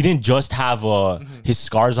scars. He didn't just have his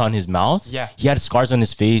scars on his mouth. Yeah. He had scars on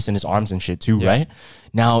his face and his arms and shit too, right?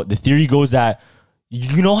 Now, the theory goes that,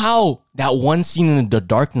 you know how that one scene in The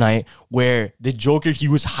Dark Knight where the Joker, he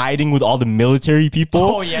was hiding with all the military people?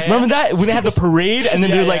 Oh, yeah. Remember that? When they had the parade and then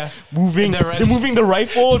they're like moving, they're moving the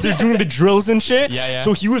rifles, they're doing the drills and shit. Yeah.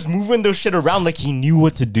 So he was moving those shit around like he knew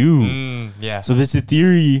what to do. Yeah. So there's a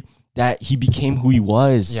theory that he became who he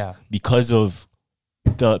was because of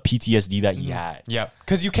the PTSD that he had. Yeah,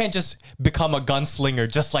 because you can't just become a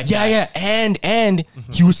gunslinger just like that. Yeah, and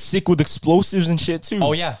he was sick with explosives and shit too.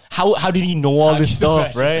 Oh, yeah. How did he know all this stuff, know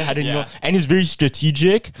that right? shit? How did he Yeah. know? And he's very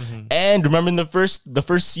strategic. And remember in the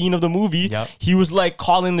first scene of the movie, he was like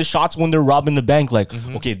calling the shots when they're robbing the bank, like,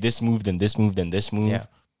 okay, this move, then this move, then this move. Yeah.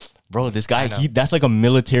 Bro, this guy, that's like a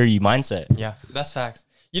military mindset. Yeah, that's facts.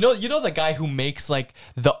 You know the guy who makes like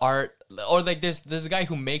the art, or like there's a guy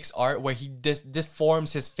who makes art where he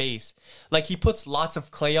disforms his face. Like he puts lots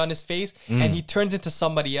of clay on his face and he turns into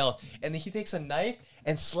somebody else. And then he takes a knife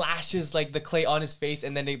and slashes like the clay on his face,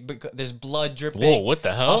 and then there's blood dripping. Whoa, what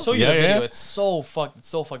the hell? I'll show you the video. It's so fucked.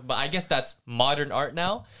 But I guess that's modern art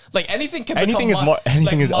now. Like anything can Anything become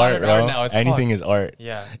is art, bro. now. It's Anything fucked. is art.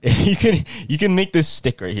 Yeah. You can make this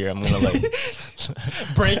stick right here. I'm gonna like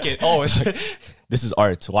Break it. Oh, it's this is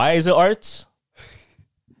art. Why is it art?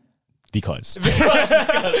 Because.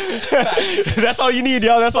 That's all you need,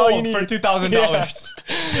 y'all. That's all you need. for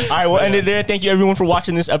 $2,000. All right, we'll end it there. Thank you, everyone, for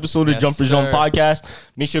watching this episode of Jumper Zone Podcast.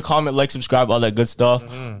 Make sure to comment, like, subscribe, all that good stuff.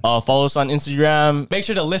 Follow us on Instagram. Make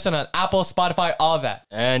sure to listen on Apple, Spotify, all that.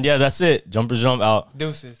 And yeah, that's it. Jumper Zone out.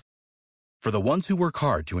 Deuces. For the ones who work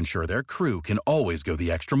hard to ensure their crew can always go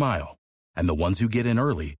the extra mile, and the ones who get in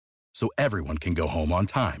early so everyone can go home on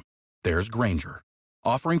time, there's Grainger,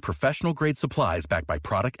 offering professional-grade supplies backed by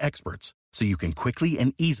product experts so you can quickly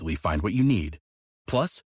and easily find what you need.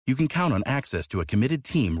 Plus, you can count on access to a committed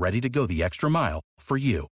team ready to go the extra mile for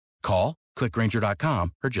you. Call, click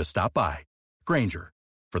Grainger.com, or just stop by. Grainger,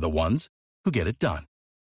 for the ones who get it done.